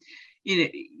 What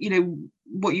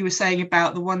you were saying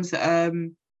about the ones that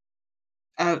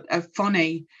are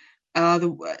funny.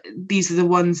 These are the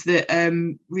ones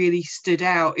that really stood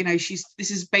out.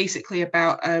 This is basically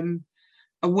about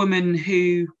a woman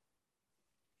who,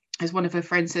 as one of her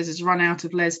friends says, has run out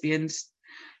of lesbians,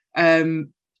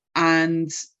 and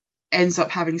ends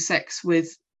up having sex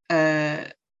with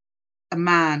a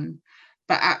man,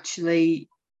 but actually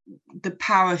the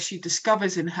power she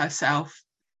discovers in herself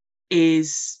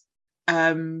is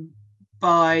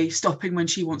by stopping when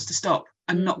she wants to stop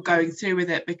and not going through with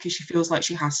it because she feels like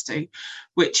she has to,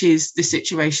 which is the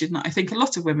situation that I think a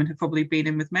lot of women have probably been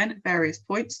in with men at various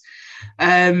points.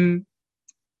 You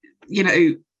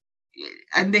know,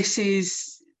 and this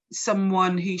is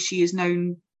someone who she has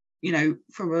known, you know,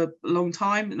 for a long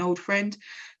time, an old friend.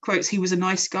 Quotes, he was a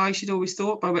nice guy, she'd always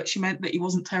thought, by which she meant that he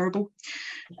wasn't terrible.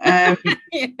 Yeah.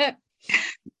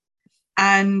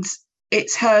 And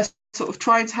it's her sort of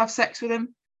trying to have sex with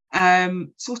him,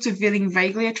 sort of feeling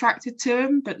vaguely attracted to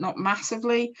him, but not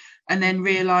massively, and then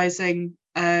realising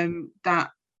that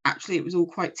actually it was all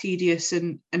quite tedious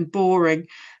and boring.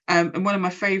 And one of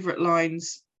my favourite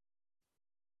lines,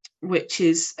 which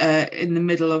is in the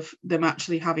middle of them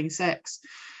actually having sex,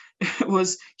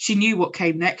 was, she knew what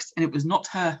came next and it was not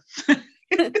her.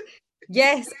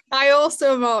 Yes, I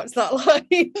also marked that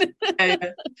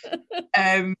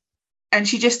line. And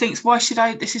she just thinks, why should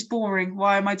I, this is boring,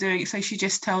 why am I doing it? So she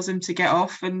just tells him to get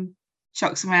off and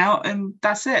chucks him out, and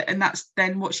that's it. And that's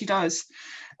then what she does.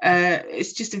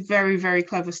 It's just a very, very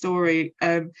clever story.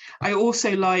 I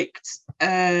also liked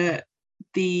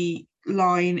the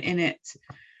line in it,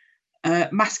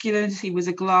 masculinity was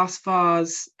a glass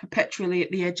vase perpetually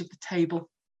at the edge of the table.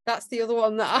 That's the other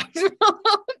one that I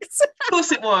marked. Of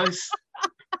course it was.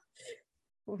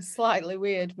 It was slightly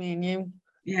weird, me and you.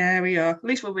 Yeah, we are. At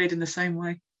least we're weird in the same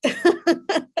way.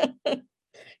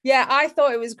 Yeah, I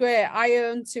thought it was great. I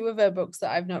own 2 of her books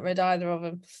that I've not read either of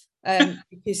them,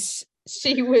 because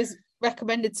she was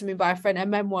recommended to me by a friend. Her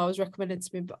memoir was recommended to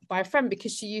me by a friend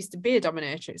because she used to be a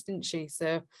dominatrix, didn't she?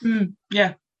 So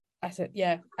yeah, I said,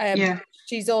 yeah.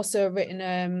 She's also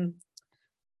written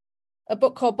a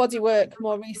book called Bodywork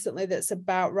more recently that's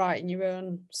about writing your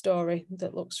own story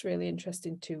that looks really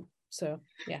interesting too. So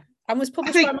yeah, and was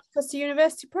published by Manchester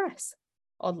University Press.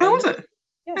 Oddly. Oh, was it?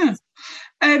 Yes.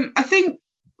 I think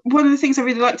one of the things I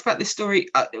really liked about this story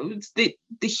was the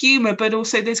humour, but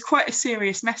also there's quite a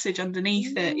serious message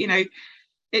underneath it. You know,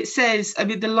 it says, I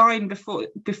mean, the line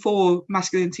before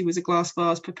masculinity was a glass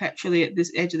vase perpetually at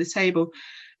this edge of the table,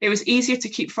 it was easier to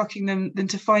keep fucking them than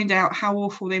to find out how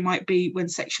awful they might be when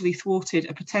sexually thwarted.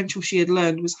 A potential she had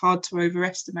learned was hard to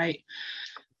overestimate.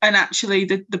 And actually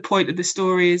the point of the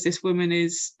story is this woman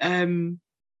is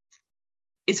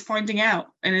finding out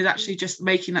and is actually just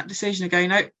making that decision of going,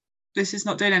 no, this is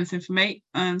not doing anything for me,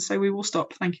 and so we will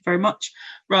stop, thank you very much,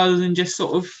 rather than just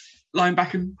sort of lying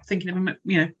back and thinking of,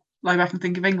 you know, lie back and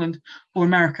think of England or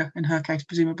America in her case,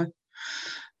 presumably.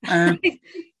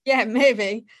 Yeah,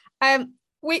 maybe.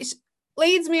 Which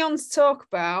leads me on to talk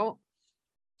about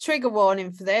trigger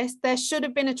warning for this. There should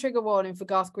have been a trigger warning for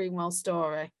Garth Greenwell's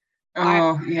story.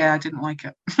 I didn't like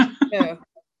it. No.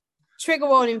 Trigger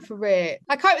warning for rape.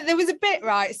 There was a bit,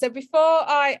 right? So before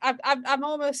I'm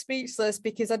almost speechless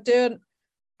because I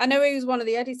know he was one of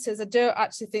the editors. I don't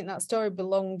actually think that story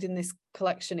belonged in this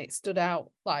collection. It stood out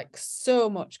like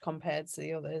so much compared to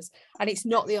the others. And it's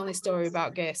not the only story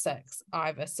about gay sex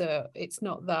either. So it's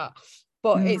not that.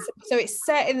 But it's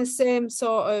set in the same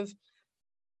sort of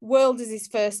world as his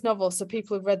first novel. So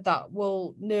people who've read that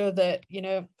will know that, you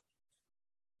know,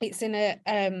 it's in a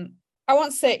I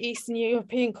want to say Eastern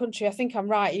European country. I think I'm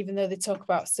right, even though they talk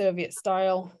about Soviet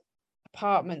style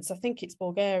apartments. I think it's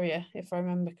Bulgaria, if I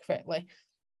remember correctly.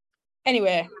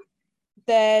 Anyway,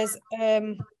 there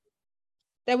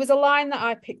was a line that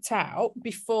I picked out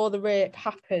before the rape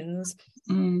happens,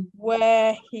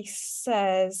 where he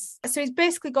says, so he's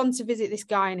basically gone to visit this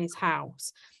guy in his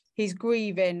house. He's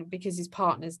grieving because his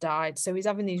partner's died. So he's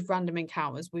having these random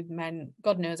encounters with men.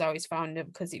 God knows how he's found them,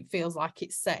 because it feels like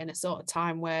it's set in a sort of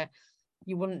time where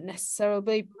you wouldn't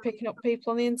necessarily be picking up people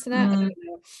on the internet.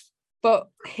 But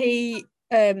he's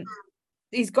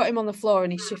got him on the floor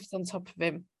and he shifts on top of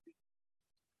him.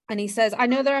 And he says, I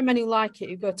know there are many like it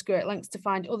who go to great lengths to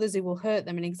find others who will hurt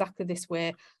them in exactly this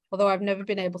way, although I've never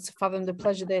been able to fathom the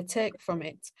pleasure they take from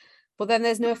it. But then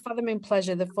there's no fathoming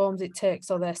pleasure, the forms it takes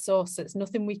or their sources.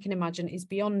 Nothing we can imagine is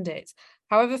beyond it.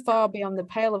 However far beyond the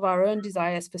pale of our own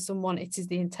desires for someone, it is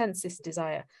the intensest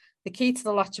desire, the key to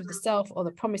the latch of the self, or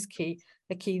the promise key,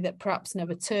 a key that perhaps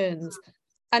never turns.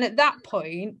 And at that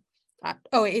point,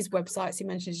 it is websites. He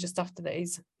mentions just after that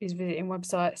he's visiting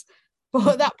websites. But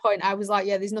at that point, I was like,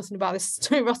 yeah, there's nothing about this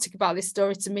erotic about this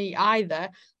story to me either.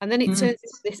 And then it turns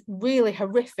into this really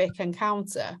horrific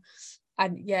encounter.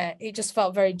 And yeah, it just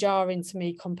felt very jarring to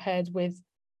me compared with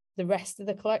the rest of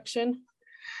the collection.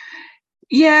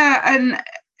 Yeah, and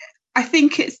I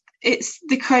think it's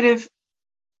the kind of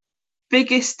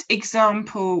biggest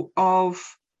example of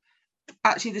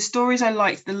actually the stories I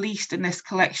liked the least in this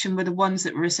collection were the ones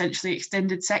that were essentially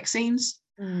extended sex scenes.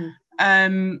 I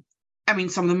mean,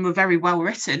 some of them were very well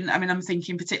written. I mean, I'm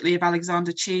thinking particularly of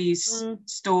Alexander Chee's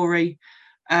story,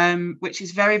 which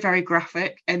is very, very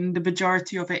graphic, and the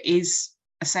majority of it is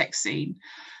a sex scene.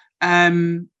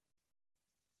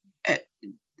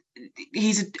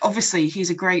 He's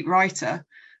a great writer,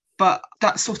 but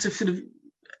that sort of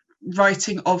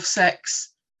writing of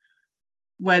sex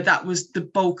where that was the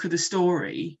bulk of the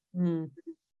story,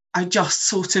 I just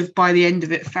sort of by the end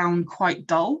of it found quite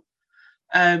dull.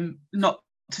 Not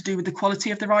to do with the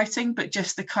quality of the writing, but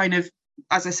just the kind of,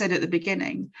 as I said at the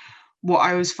beginning, what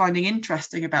I was finding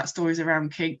interesting about stories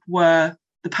around kink were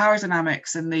the power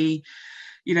dynamics and the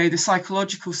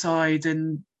psychological side,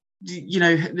 and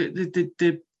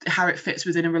the how it fits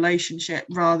within a relationship,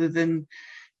 rather than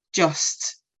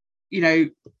just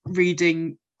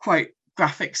reading quite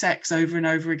graphic sex over and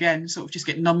over again. Sort of just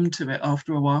get numb to it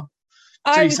after a while.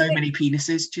 There's so many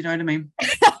penises, do you know what I mean?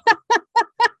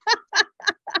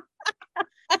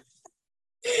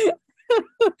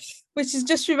 Which has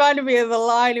just reminded me of a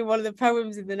line in one of the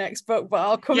poems in the next book, but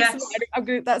I'll come to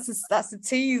that. That's a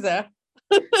teaser.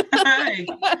 Hey.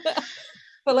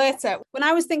 For later. When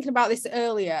I was thinking about this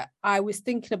earlier, I was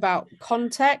thinking about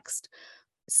context.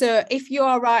 So if you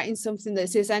are writing something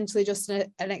that's essentially just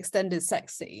an extended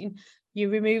sex scene, you're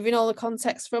removing all the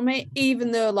context from it,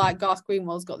 even though like Garth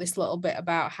Greenwell's got this little bit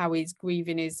about how he's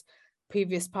grieving his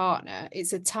previous partner.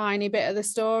 It's a tiny bit of the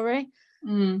story.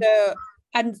 So,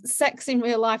 and sex in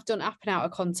real life don't happen out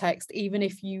of context, even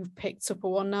if you've picked up a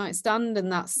one-night stand and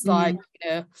that's like,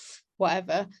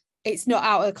 whatever. It's not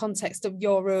out of the context of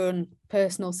your own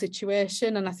personal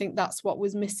situation. And I think that's what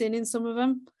was missing in some of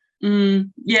them.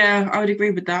 Yeah, I would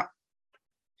agree with that.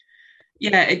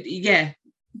 Yeah,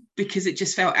 because it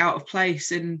just felt out of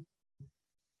place and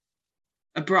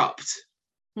abrupt.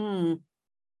 The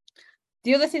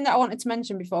other thing that I wanted to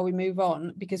mention before we move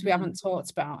on, because we haven't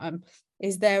talked about them,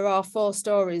 is there are 4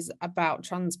 stories about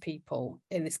trans people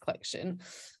in this collection.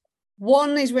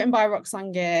 One is written by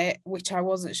Roxane Gay, which I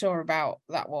wasn't sure about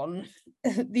that one.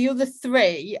 The other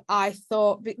 3, I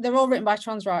thought they're all written by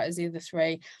trans writers, the other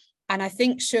 3, and I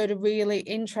think showed a really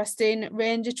interesting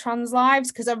range of trans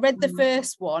lives, because I read the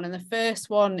first one, and the first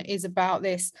one is about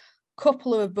this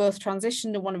couple who have both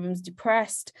transitioned and one of them's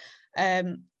depressed.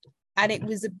 And it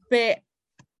was a bit,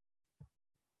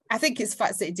 I think it's the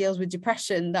fact that it deals with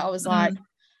depression that I was like,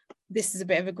 this is a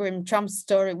bit of a grim trans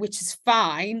story, which is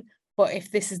fine. But if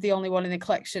this is the only one in the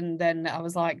collection, then I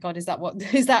was like, God, is that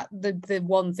the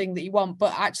one thing that you want?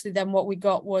 But actually then what we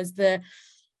got was the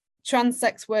trans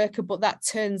sex worker, but that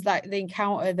turns, like the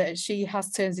encounter that she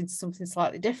has turns into something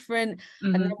slightly different.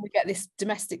 And then we get this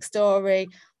domestic story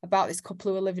about this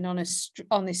couple who are living on this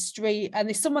street, and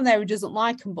there's someone there who doesn't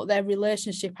like them, but their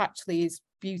relationship actually is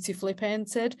beautifully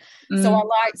painted. So I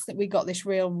liked that we got this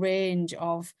real range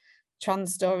of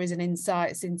trans stories and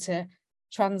insights into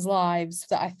trans lives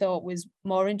that I thought was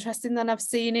more interesting than I've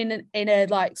seen in a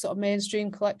like sort of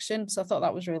mainstream collection. So I thought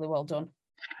that was really well done.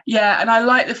 Yeah, and I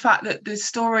like the fact that the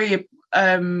story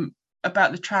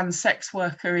about the trans sex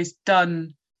worker is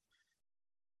done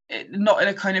not in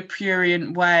a kind of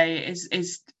prurient way.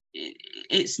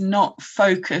 It's not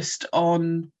focused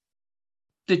on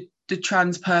the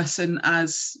trans person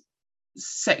as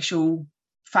sexual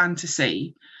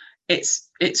fantasy.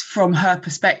 It's from her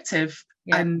perspective.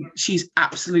 And she's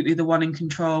absolutely the one in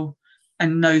control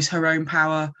and knows her own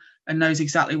power and knows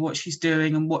exactly what she's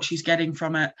doing and what she's getting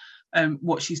from it and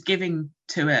what she's giving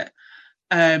to it.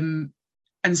 And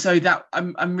so that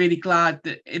I'm really glad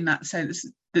that in that sense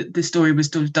that the story was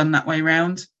done that way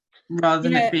around, rather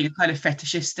than it being a kind of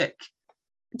fetishistic.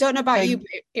 Don't know about thing. You, but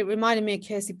it reminded me of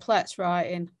Casey Pletz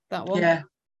writing that one.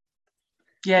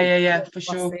 Yeah, for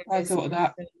sure. I thought of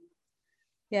that.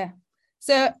 Yeah.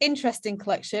 So interesting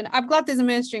collection. I'm glad there's a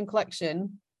mainstream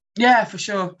collection. Yeah, for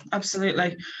sure.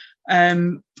 Absolutely.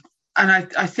 And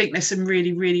I think there's some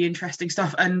really, really interesting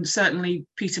stuff. And certainly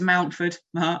Peter Mountford,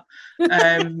 Matt.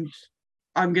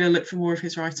 I'm going to look for more of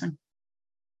his writing.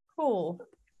 Cool.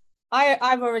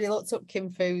 I've already looked up Kim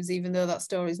Foos, even though that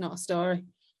story is not a story.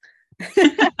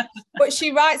 But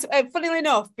she writes, funnily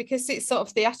enough, because it's sort of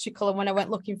theatrical, and when I went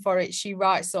looking for it, she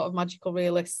writes sort of magical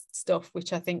realist stuff,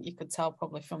 which I think you could tell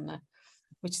probably from there,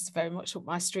 which is very much up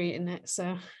my street, isn't it?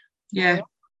 So yeah.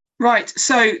 Right.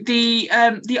 So the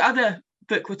other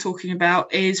book we're talking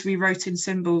about is Rewrote in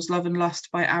Symbols, Love and Lust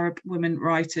by Arab Women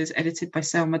Writers, edited by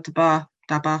Selma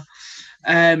Daba,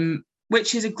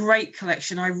 which is a great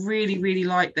collection. I really, really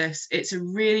like this. It's a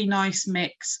really nice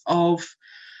mix of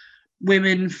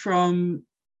women from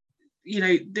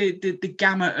the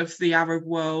gamut of the Arab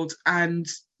world, and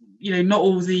not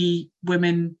all the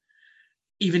women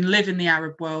even live in the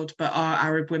Arab world but are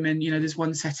Arab women. There's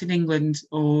one set in England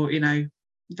or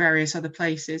various other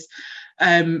places.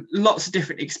 Lots of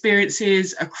different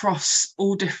experiences across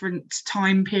all different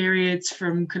time periods,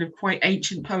 from kind of quite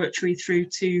ancient poetry through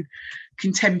to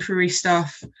contemporary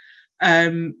stuff.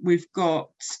 We've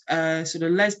got sort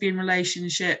of lesbian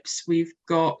relationships. We've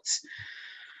got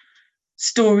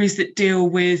stories that deal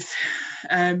with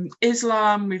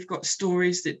Islam. We've got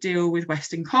stories that deal with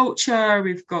Western culture.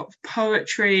 We've got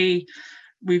poetry.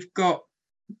 We've got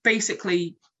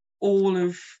basically all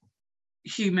of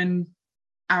human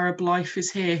Arab life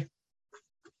is here.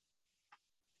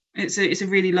 It's a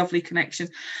really lovely connection.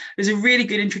 There's a really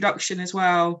good introduction as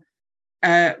well,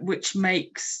 which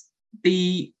makes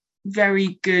the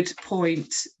very good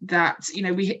point that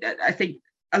I think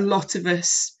a lot of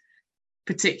us,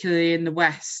 particularly in the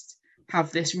West,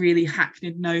 have this really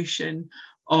hackneyed notion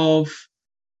of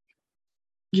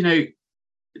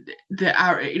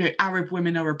Arab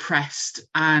women are oppressed,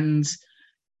 and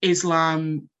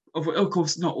Islam, of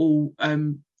course not all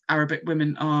Arab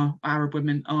women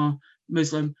are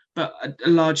Muslim, but a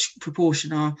large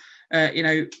proportion are.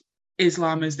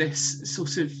 Islam is this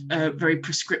sort of very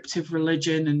prescriptive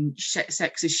religion, and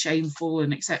sex is shameful,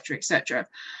 and etc., etc.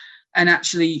 And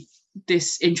actually,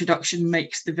 this introduction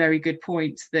makes the very good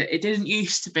point that it didn't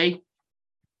used to be.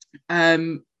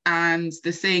 And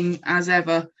the thing, as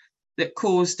ever, that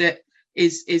caused it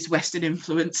is Western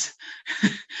influence.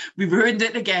 We ruined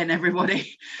it again,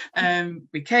 everybody.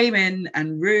 We came in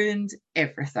and ruined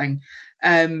everything.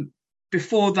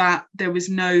 Before that, there was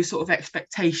no sort of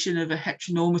expectation of a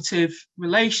heteronormative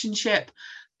relationship.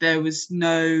 There was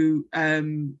no,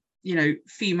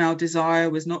 female desire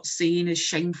was not seen as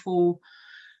shameful.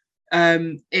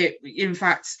 In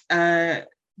fact,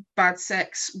 bad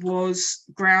sex was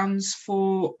grounds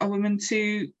for a woman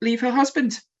to leave her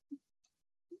husband,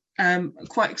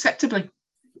 quite acceptably.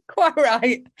 Quite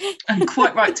right. And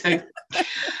quite right too.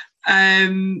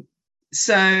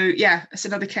 So yeah, it's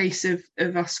another case of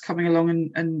us coming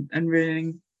along and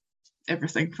ruining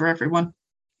everything for everyone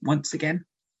once again.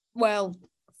 Well,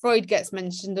 Freud gets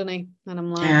mentioned, doesn't he? And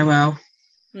I'm like, yeah, well,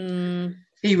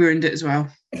 he ruined it as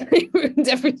well. He ruined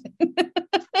everything.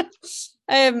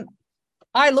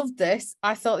 I loved this.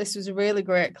 I thought this was a really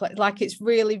great, it's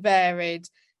really varied.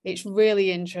 It's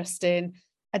really interesting.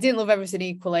 I didn't love everything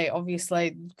equally,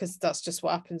 obviously, because that's just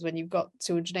what happens when you've got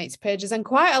 280 pages, and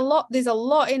quite a lot. There's a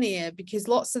lot in here because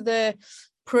lots of the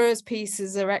prose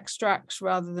pieces are extracts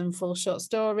rather than full short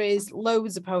stories.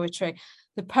 Loads of poetry.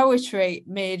 The poetry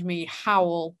made me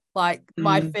howl.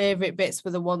 My favorite bits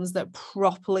were the ones that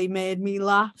properly made me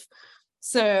laugh.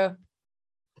 So,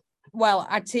 well,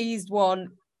 I teased one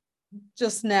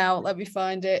just now. Let me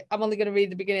find it. I'm only going to read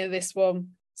the beginning of this one.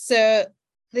 So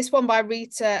this one by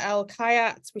Rita El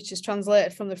Kayat, which is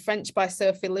translated from the French by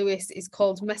Sophie Lewis, is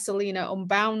called Messalina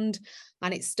Unbound,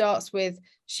 and it starts with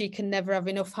 "She can never have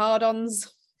enough hard-ons,"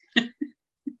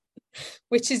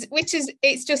 which is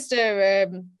it's just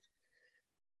a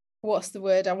what's the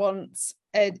word I want,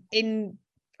 in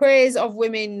praise of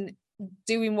women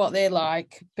doing what they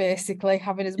like, basically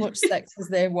having as much sex as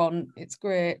they want. It's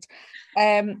great.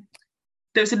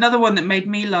 There was another one that made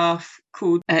me laugh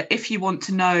called If You Want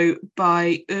to Know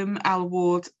by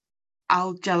Al-Ward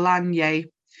Al-Jalanye,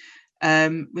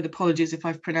 with apologies if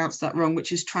I've pronounced that wrong,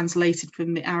 which is translated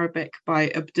from the Arabic by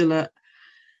Abdullah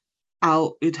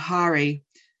Al-Udhari.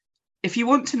 If you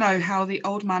want to know how the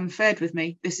old man fared with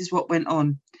me, this is what went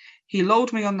on. He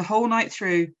lulled me on the whole night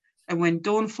through, and when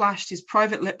dawn flashed, his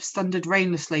private lips thundered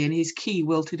rainlessly and his key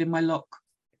wilted in my lock.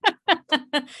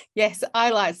 Yes, I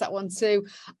liked that one too.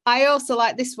 I also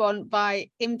like this one by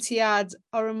Imtiad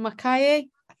Oromakaye,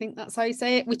 I think that's how you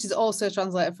say it, which is also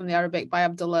translated from the Arabic by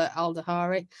Abdullah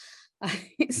Al-Dahari.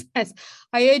 It says,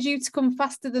 I urge you to come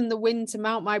faster than the wind to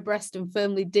mount my breast and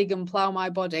firmly dig and plough my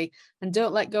body, and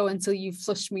don't let go until you've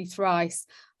flushed me thrice.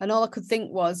 And all I could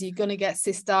think was, you're going to get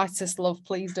cystitis, love,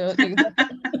 please don't do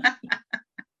that.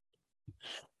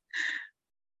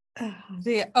 Oh,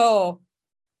 dear. Oh,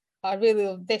 I really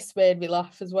love this, made me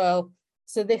laugh as well.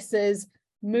 So this is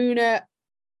Muna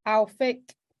Alfik,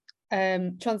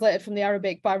 translated from the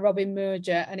Arabic by Robin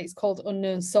Merger, and it's called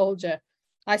Unknown Soldier.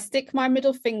 I stick my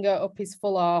middle finger up his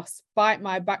full arse, bite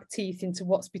my back teeth into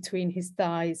what's between his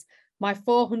thighs. My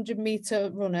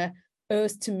 400-meter runner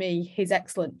owes to me his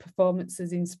excellent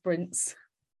performances in sprints.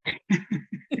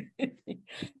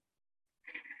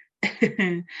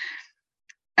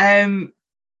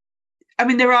 I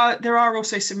mean, there are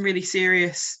also some really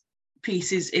serious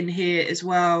pieces in here as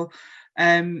well.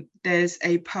 There's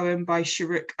a poem by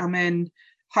Sharuk Amin,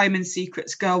 Hymen's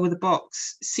Secrets, Girl with a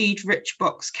Box, Seed Rich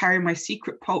Box, Carry My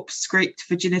Secret Pulp, Scraped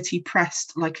Virginity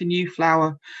Pressed Like a New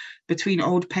Flower, Between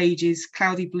Old Pages,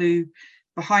 Cloudy Blue,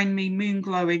 Behind Me, Moon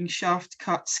Glowing, Shaft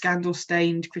Cut, Scandal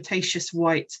Stained, Cretaceous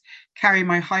White, Carry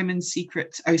My Hymen's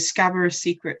Secret, Oh Scabrous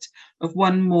Secret of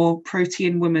One More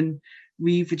Protean Woman,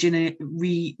 Re-virginized.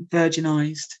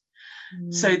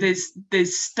 So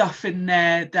there's stuff in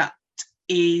there that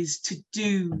is to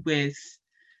do with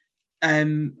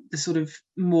the sort of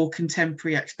more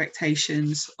contemporary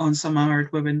expectations on some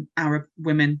Arab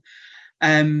women,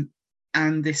 and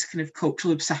this kind of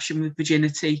cultural obsession with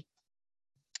virginity,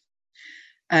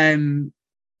 and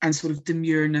sort of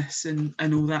demureness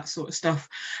and all that sort of stuff.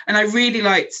 And I really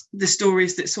liked the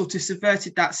stories that sort of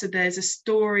subverted that. So there's a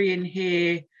story in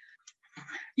here.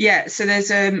 Yeah, so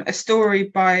there's a story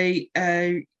by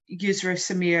Yusra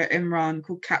Samir Imran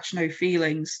called Catch No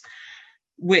Feelings,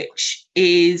 which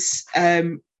is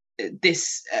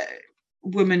this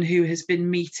woman who has been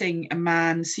meeting a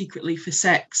man secretly for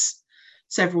sex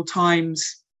several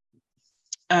times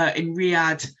in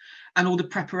Riyadh, and all the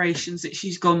preparations that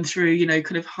she's gone through, you know,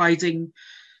 kind of hiding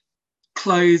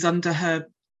clothes under her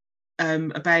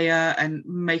abaya and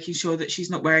making sure that she's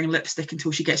not wearing lipstick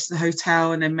until she gets to the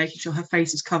hotel, and then making sure her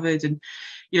face is covered, and,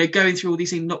 you know, going through all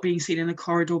these things, not being seen in a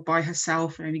corridor by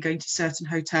herself and only going to certain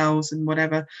hotels and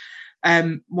whatever,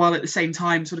 while at the same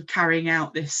time sort of carrying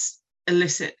out this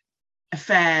illicit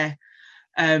affair,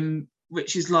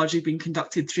 which has largely been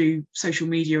conducted through social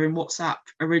media and WhatsApp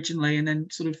originally, and then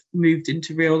sort of moved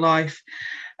into real life.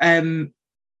 And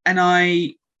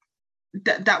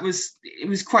that was, it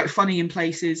was quite funny in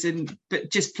places,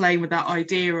 but just playing with that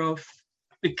idea of,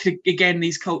 again,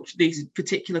 these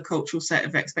particular cultural set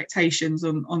of expectations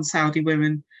on Saudi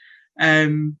women,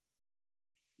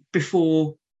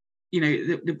 before, you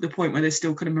know, the point where there's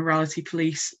still kind of morality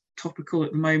police topical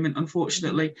at the moment,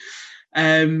 unfortunately,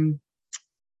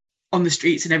 on the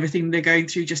streets and everything they're going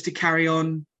through just to carry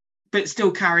on, but still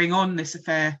carrying on this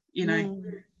affair, you know.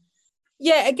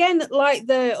 Yeah, again, like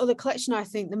the other collection, I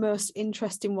think the most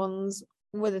interesting ones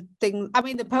were the things, I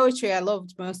mean, the poetry, I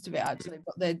loved most of it actually,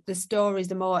 but the stories,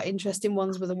 the more interesting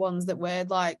ones were the ones that were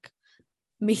like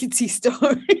meaty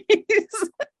stories.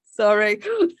 Sorry.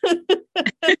 One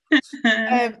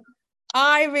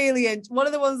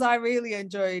of the ones I really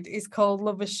enjoyed is called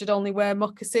Lovers Should Only Wear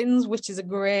Moccasins, which is a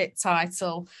great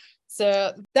title.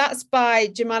 So that's by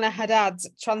Jemana Haddad,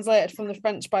 translated from the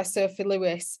French by Sophie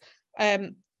Lewis.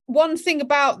 One thing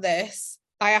about this,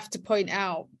 I have to point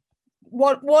out,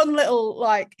 one little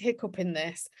like hiccup in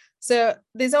this. So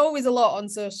there's always a lot on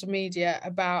social media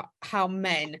about how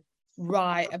men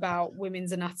write about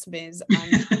women's anatomies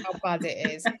and how bad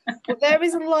it is. But there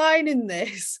is a line in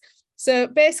this. So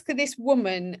basically this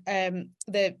woman,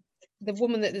 the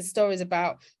woman that the story is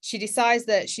about, she decides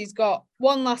that she's got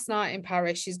one last night in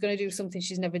Paris. She's going to do something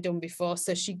she's never done before.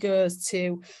 So she goes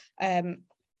to,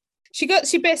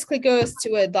 she basically goes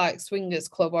to a like swingers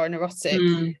club or an erotic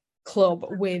club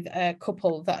with a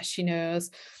couple that she knows.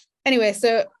 Anyway,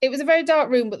 so it was a very dark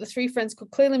room, but the three friends could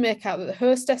clearly make out that the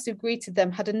hostess who greeted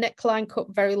them had a neckline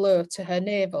cut very low to her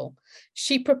navel.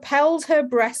 She propelled her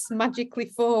breasts magically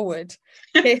forward,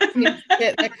 get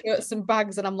their coats and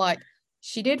bags, and I'm like,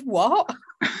 she did what?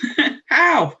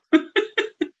 How?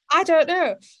 I don't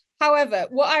know. However,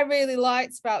 what I really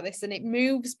liked about this, and it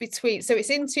moves between, so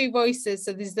it's in two voices,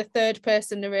 so there's the third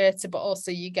person narrator, but also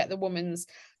you get the woman's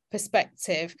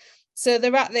perspective. So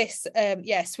they're at this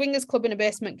swingers club in a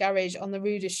basement garage on the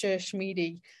Rue de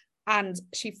Cherche-Midi, and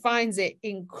she finds it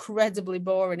incredibly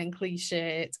boring and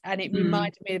cliched, and it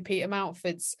reminded me of Peter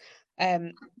Mountford's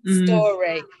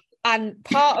story. And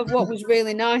part of what was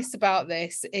really nice about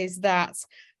this is that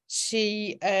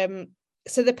she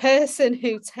so the person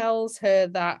who tells her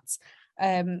that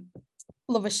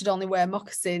lovers should only wear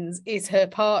moccasins is her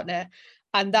partner.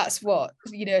 And that's what,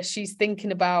 you know, she's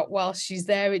thinking about while she's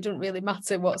there. It doesn't really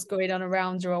matter what's going on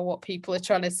around her or what people are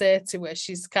trying to say to her.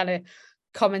 She's kind of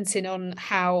commenting on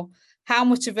how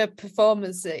much of a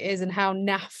performance it is and how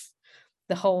naff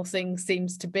the whole thing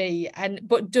seems to be.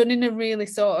 But done in a really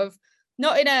sort of,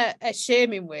 not in a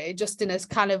shaming way, just in a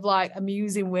kind of like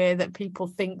amusing way that people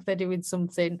think they're doing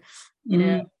something, you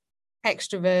know,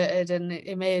 extroverted and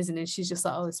amazing. And she's just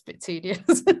like, oh, it's a bit tedious.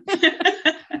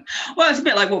 Well, it's a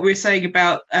bit like what we were saying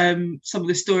about some of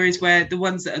the stories where the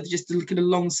ones that are just looking at a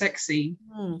long sex scene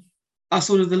are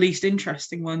sort of the least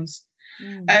interesting ones.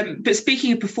 But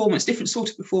speaking of performance, different sort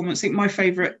of performance, I think my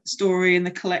favourite story in the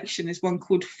collection is one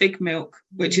called Fig Milk,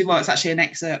 which is, well, it's actually an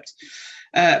excerpt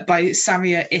by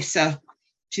Samia Issa,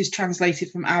 which is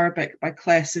translated from Arabic by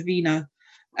Claire Savina.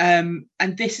 And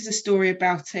this is a story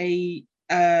about a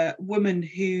woman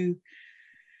who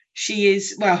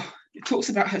it talks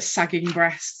about her sagging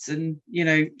breasts and,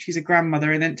 she's a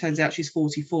grandmother, and then it turns out she's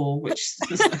 44, which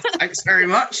thanks very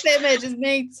much. Same age as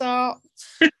me, so.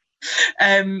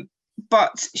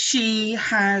 But she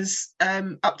has,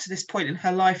 up to this point in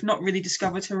her life, not really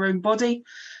discovered her own body,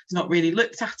 has not really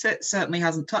looked at it, certainly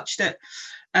hasn't touched it.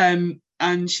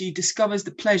 And she discovers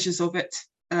the pleasures of it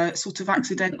sort of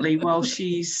accidentally while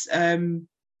she's in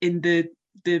the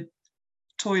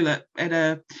toilet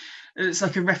it's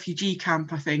like a refugee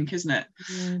camp, I think, isn't it?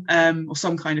 Or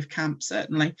some kind of camp,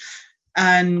 certainly.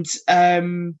 And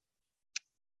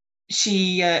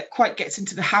she quite gets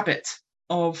into the habit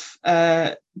of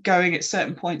going at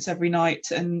certain points every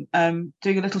night and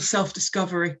doing a little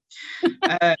self-discovery,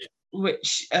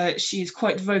 which she is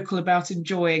quite vocal about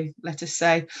enjoying, let us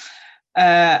say.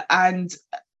 And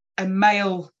a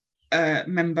male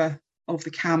member of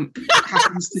the camp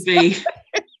happens to be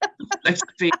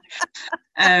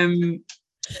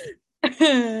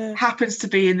happens to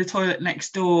be in the toilet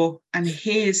next door and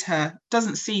hears her,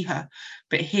 doesn't see her,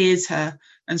 but hears her,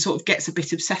 and sort of gets a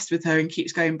bit obsessed with her and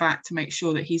keeps going back to make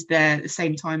sure that he's there at the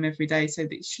same time every day so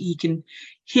that she can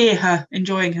hear her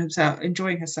enjoying herself.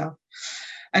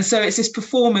 And so it's this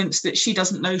performance that she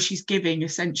doesn't know she's giving,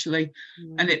 essentially.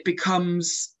 And it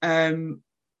becomes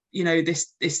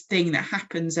this thing that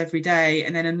happens every day,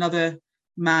 and then another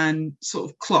man sort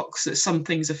of clocks that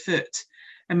something's afoot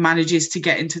and manages to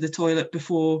get into the toilet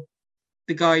before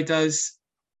the guy does,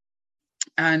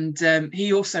 and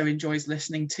he also enjoys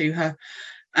listening to her.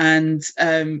 And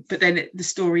but then the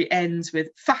story ends with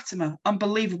Fatima,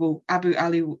 unbelievable, Abu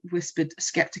Ali whispered,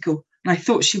 skeptical. And I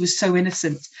thought she was so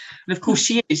innocent, and of course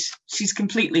she is. She's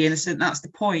completely innocent, that's the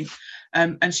point.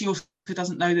 And she also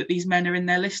doesn't know that these men are in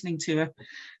there listening to her.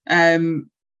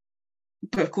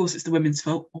 But of course it's the women's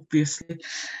fault, obviously.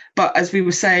 But as we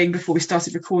were saying before we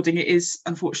started recording, it is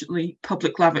unfortunately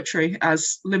public lavatory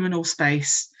as liminal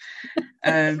space.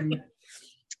 And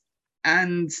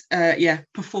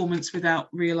performance without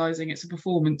realizing it's a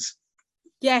performance.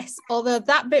 Yes, although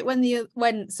that bit when he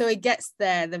gets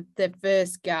there, the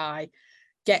first guy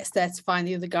gets there to find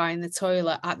the other guy in the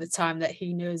toilet at the time that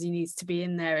he knows he needs to be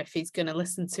in there if he's going to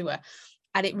listen to her.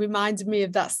 And it reminded me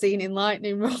of that scene in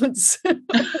Lightning Rods when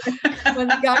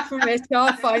the guy from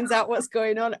HR finds out what's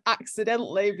going on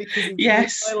accidentally because he's in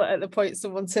the toilet at the point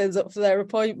someone turns up for their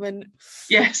appointment.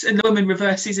 Yes, and the woman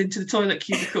reverses into the toilet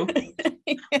cubicle.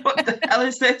 What the hell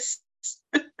is this?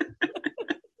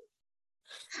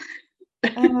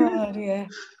 Oh dear.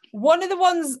 One of the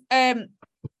ones that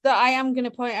I am going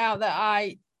to point out that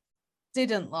I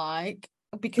didn't like,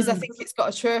 because I think it's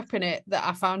got a trope in it that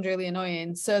I found really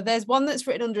annoying. So there's one that's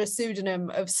written under a pseudonym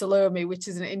of Salome, which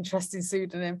is an interesting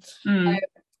pseudonym,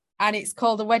 and it's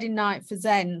called A Wedding Night for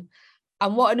Zen.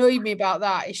 And what annoyed me about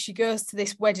that is she goes to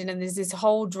this wedding and there's this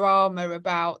whole drama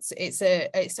about it's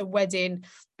a wedding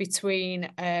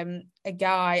between a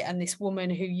guy and this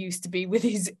woman who used to be with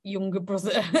his younger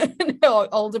brother or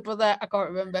older brother, I can't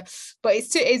remember, but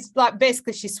it's like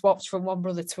basically she swapped from one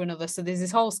brother to another, so there's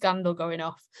this whole scandal going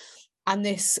off, and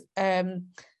this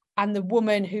and the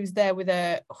woman who's there with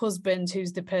her husband,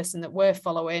 who's the person that we're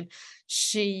following,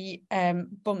 she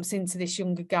bumps into this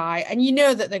younger guy, and you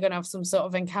know that they're going to have some sort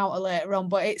of encounter later on,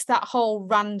 but it's that whole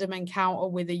random encounter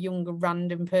with a younger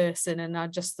random person, and I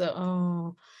just thought,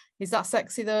 oh, is that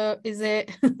sexy though? Is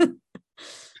it?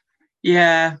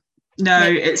 Yeah. No,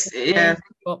 Maybe it's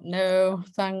but no,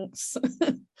 thanks.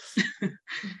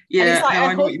 Yeah, and it's like no,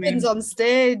 her husband's on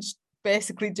stage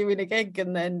basically doing a gig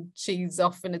and then she's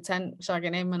off in a tent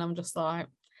shagging him, and I'm just like,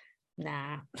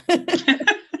 nah.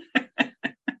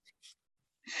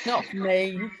 Not for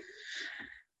me.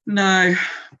 No,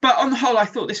 but on the whole I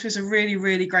thought this was a really,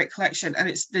 really great collection, and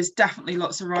there's definitely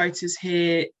lots of writers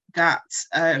here that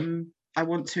I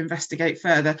want to investigate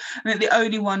further. I mean, the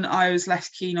only one I was less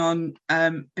keen on,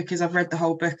 because I've read the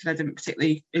whole book and I didn't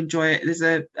particularly enjoy it, there's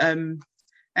a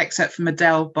excerpt from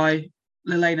Adele by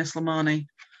Lelena Slimani,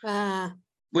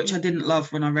 which I didn't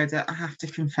love when I read it, I have to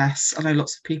confess. I know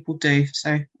lots of people do,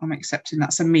 so I'm accepting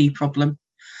that's a me problem.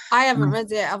 I haven't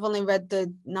read it. I've only read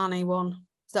the Nanny one.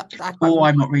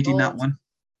 I'm not reading that one.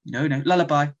 No.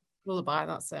 Lullaby,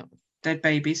 that's it. Dead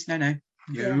Babies, no.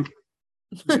 Yeah.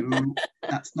 No,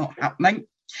 that's not happening.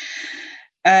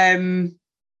 Definitely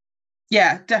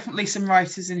some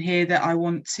writers in here that I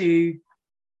want to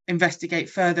investigate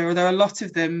further, although a lot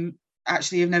of them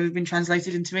actually have never been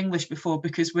translated into English before,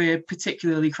 because we're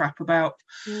particularly crap about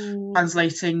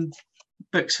translating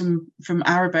books from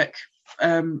Arabic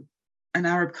and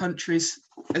Arab countries,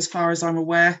 as far as I'm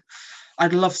aware.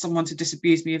 I'd love someone to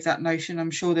disabuse me of that notion. I'm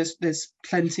sure there's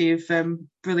plenty of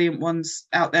brilliant ones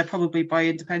out there, probably by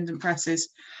independent presses.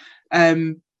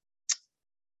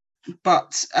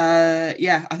 But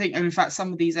yeah, I think, and in fact,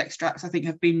 some of these extracts I think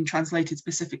have been translated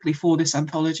specifically for this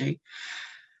anthology.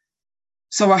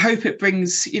 So I hope it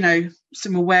brings, you know,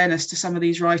 some awareness to some of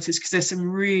these writers, because there's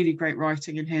some really great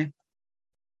writing in here.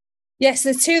 Yes,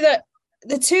 the two that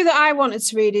I wanted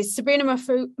to read is Sabrina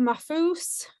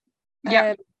Mahfouz.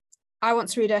 Yeah. I want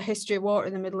to read her History of Water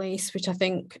in the Middle East, which I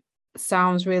think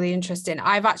sounds really interesting.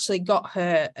 I've actually got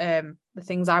her The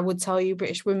Things I Would Tell You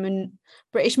British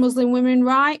Muslim Women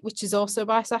Write, which is also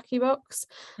by Saki Books.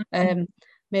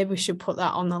 Maybe we should put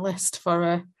that on the list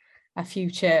for a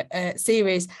future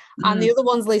series. And the other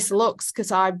one's Lisa Lux,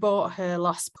 because I bought her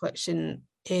last collection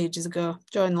ages ago,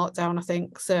 during lockdown, I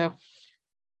think. So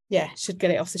yeah, should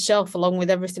get it off the shelf along with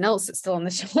everything else that's still on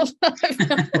the shelf.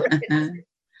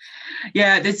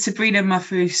 Yeah, there's Sabrina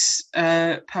Mahfouz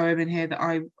poem in here that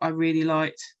I really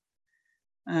liked.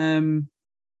 I'd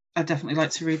definitely like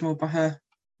to read more by her.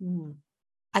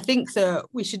 I think so.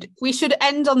 We should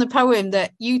end on the poem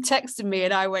that you texted me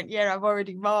and I went, yeah, I've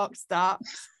already marked that,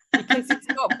 because it's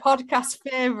got podcast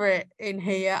favourite in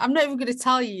here. I'm not even going to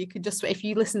tell you. You could just, if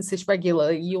you listen to this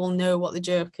regularly, you will know what the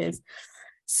joke is.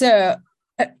 So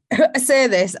I say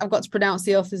this, I've got to pronounce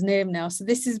the author's name now. So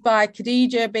this is by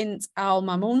Khadija bint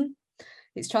al-Mamun.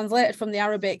 It's translated from the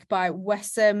Arabic by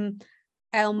Wessam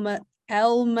El-Maligi.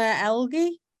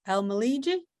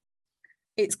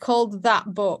 It's called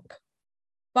That Book.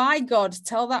 By God,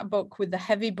 tell that book with the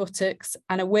heavy buttocks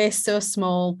and a waist so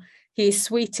small, he is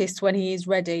sweetest when he is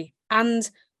ready,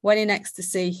 and when in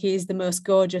ecstasy, he is the most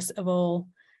gorgeous of all.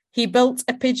 He built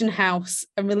a pigeon house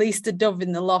and released a dove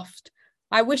in the loft.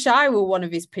 I wish I were one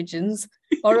of his pigeons,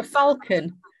 or a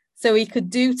falcon, so he could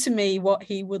do to me what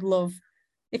he would love.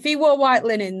 If he wore white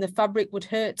linen, the fabric would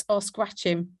hurt or scratch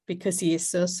him because he is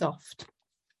so soft.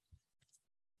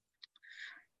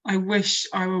 I wish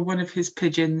I were one of his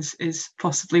pigeons is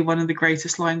possibly one of the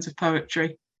greatest lines of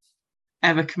poetry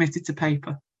ever committed to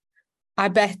paper. I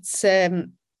bet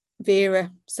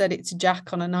Vera said it to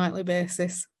Jack on a nightly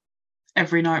basis.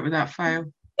 Every night without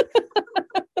fail.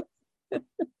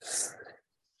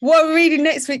 What are we reading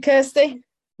next week, Kirsty?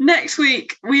 Next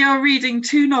week, we are reading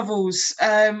two novels.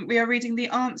 We are reading The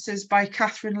Answers by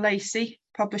Catherine Lacey,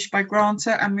 published by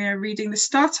Granta, and we are reading The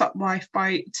Startup Wife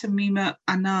by Tamima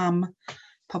Anam,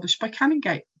 published by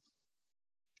Canongate.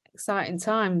 Exciting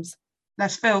times.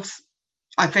 That's filth,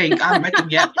 I think. I haven't read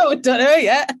them yet. I don't know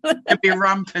yet. It'd be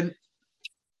rampant.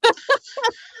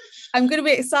 I'm going to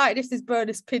be excited if there's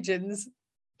bonus pigeons.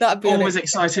 That'd be always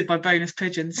excited by bonus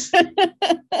pigeons.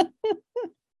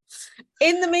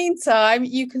 In the meantime,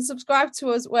 you can subscribe to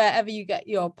us wherever you get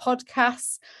your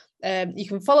podcasts. You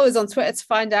can follow us on Twitter to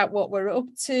find out what we're up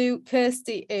to.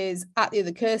 Kirsty is at The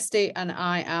Other Kirsty, and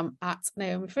I am at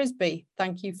Naomi Frisbee.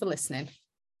 Thank you for listening.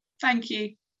 Thank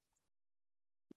you.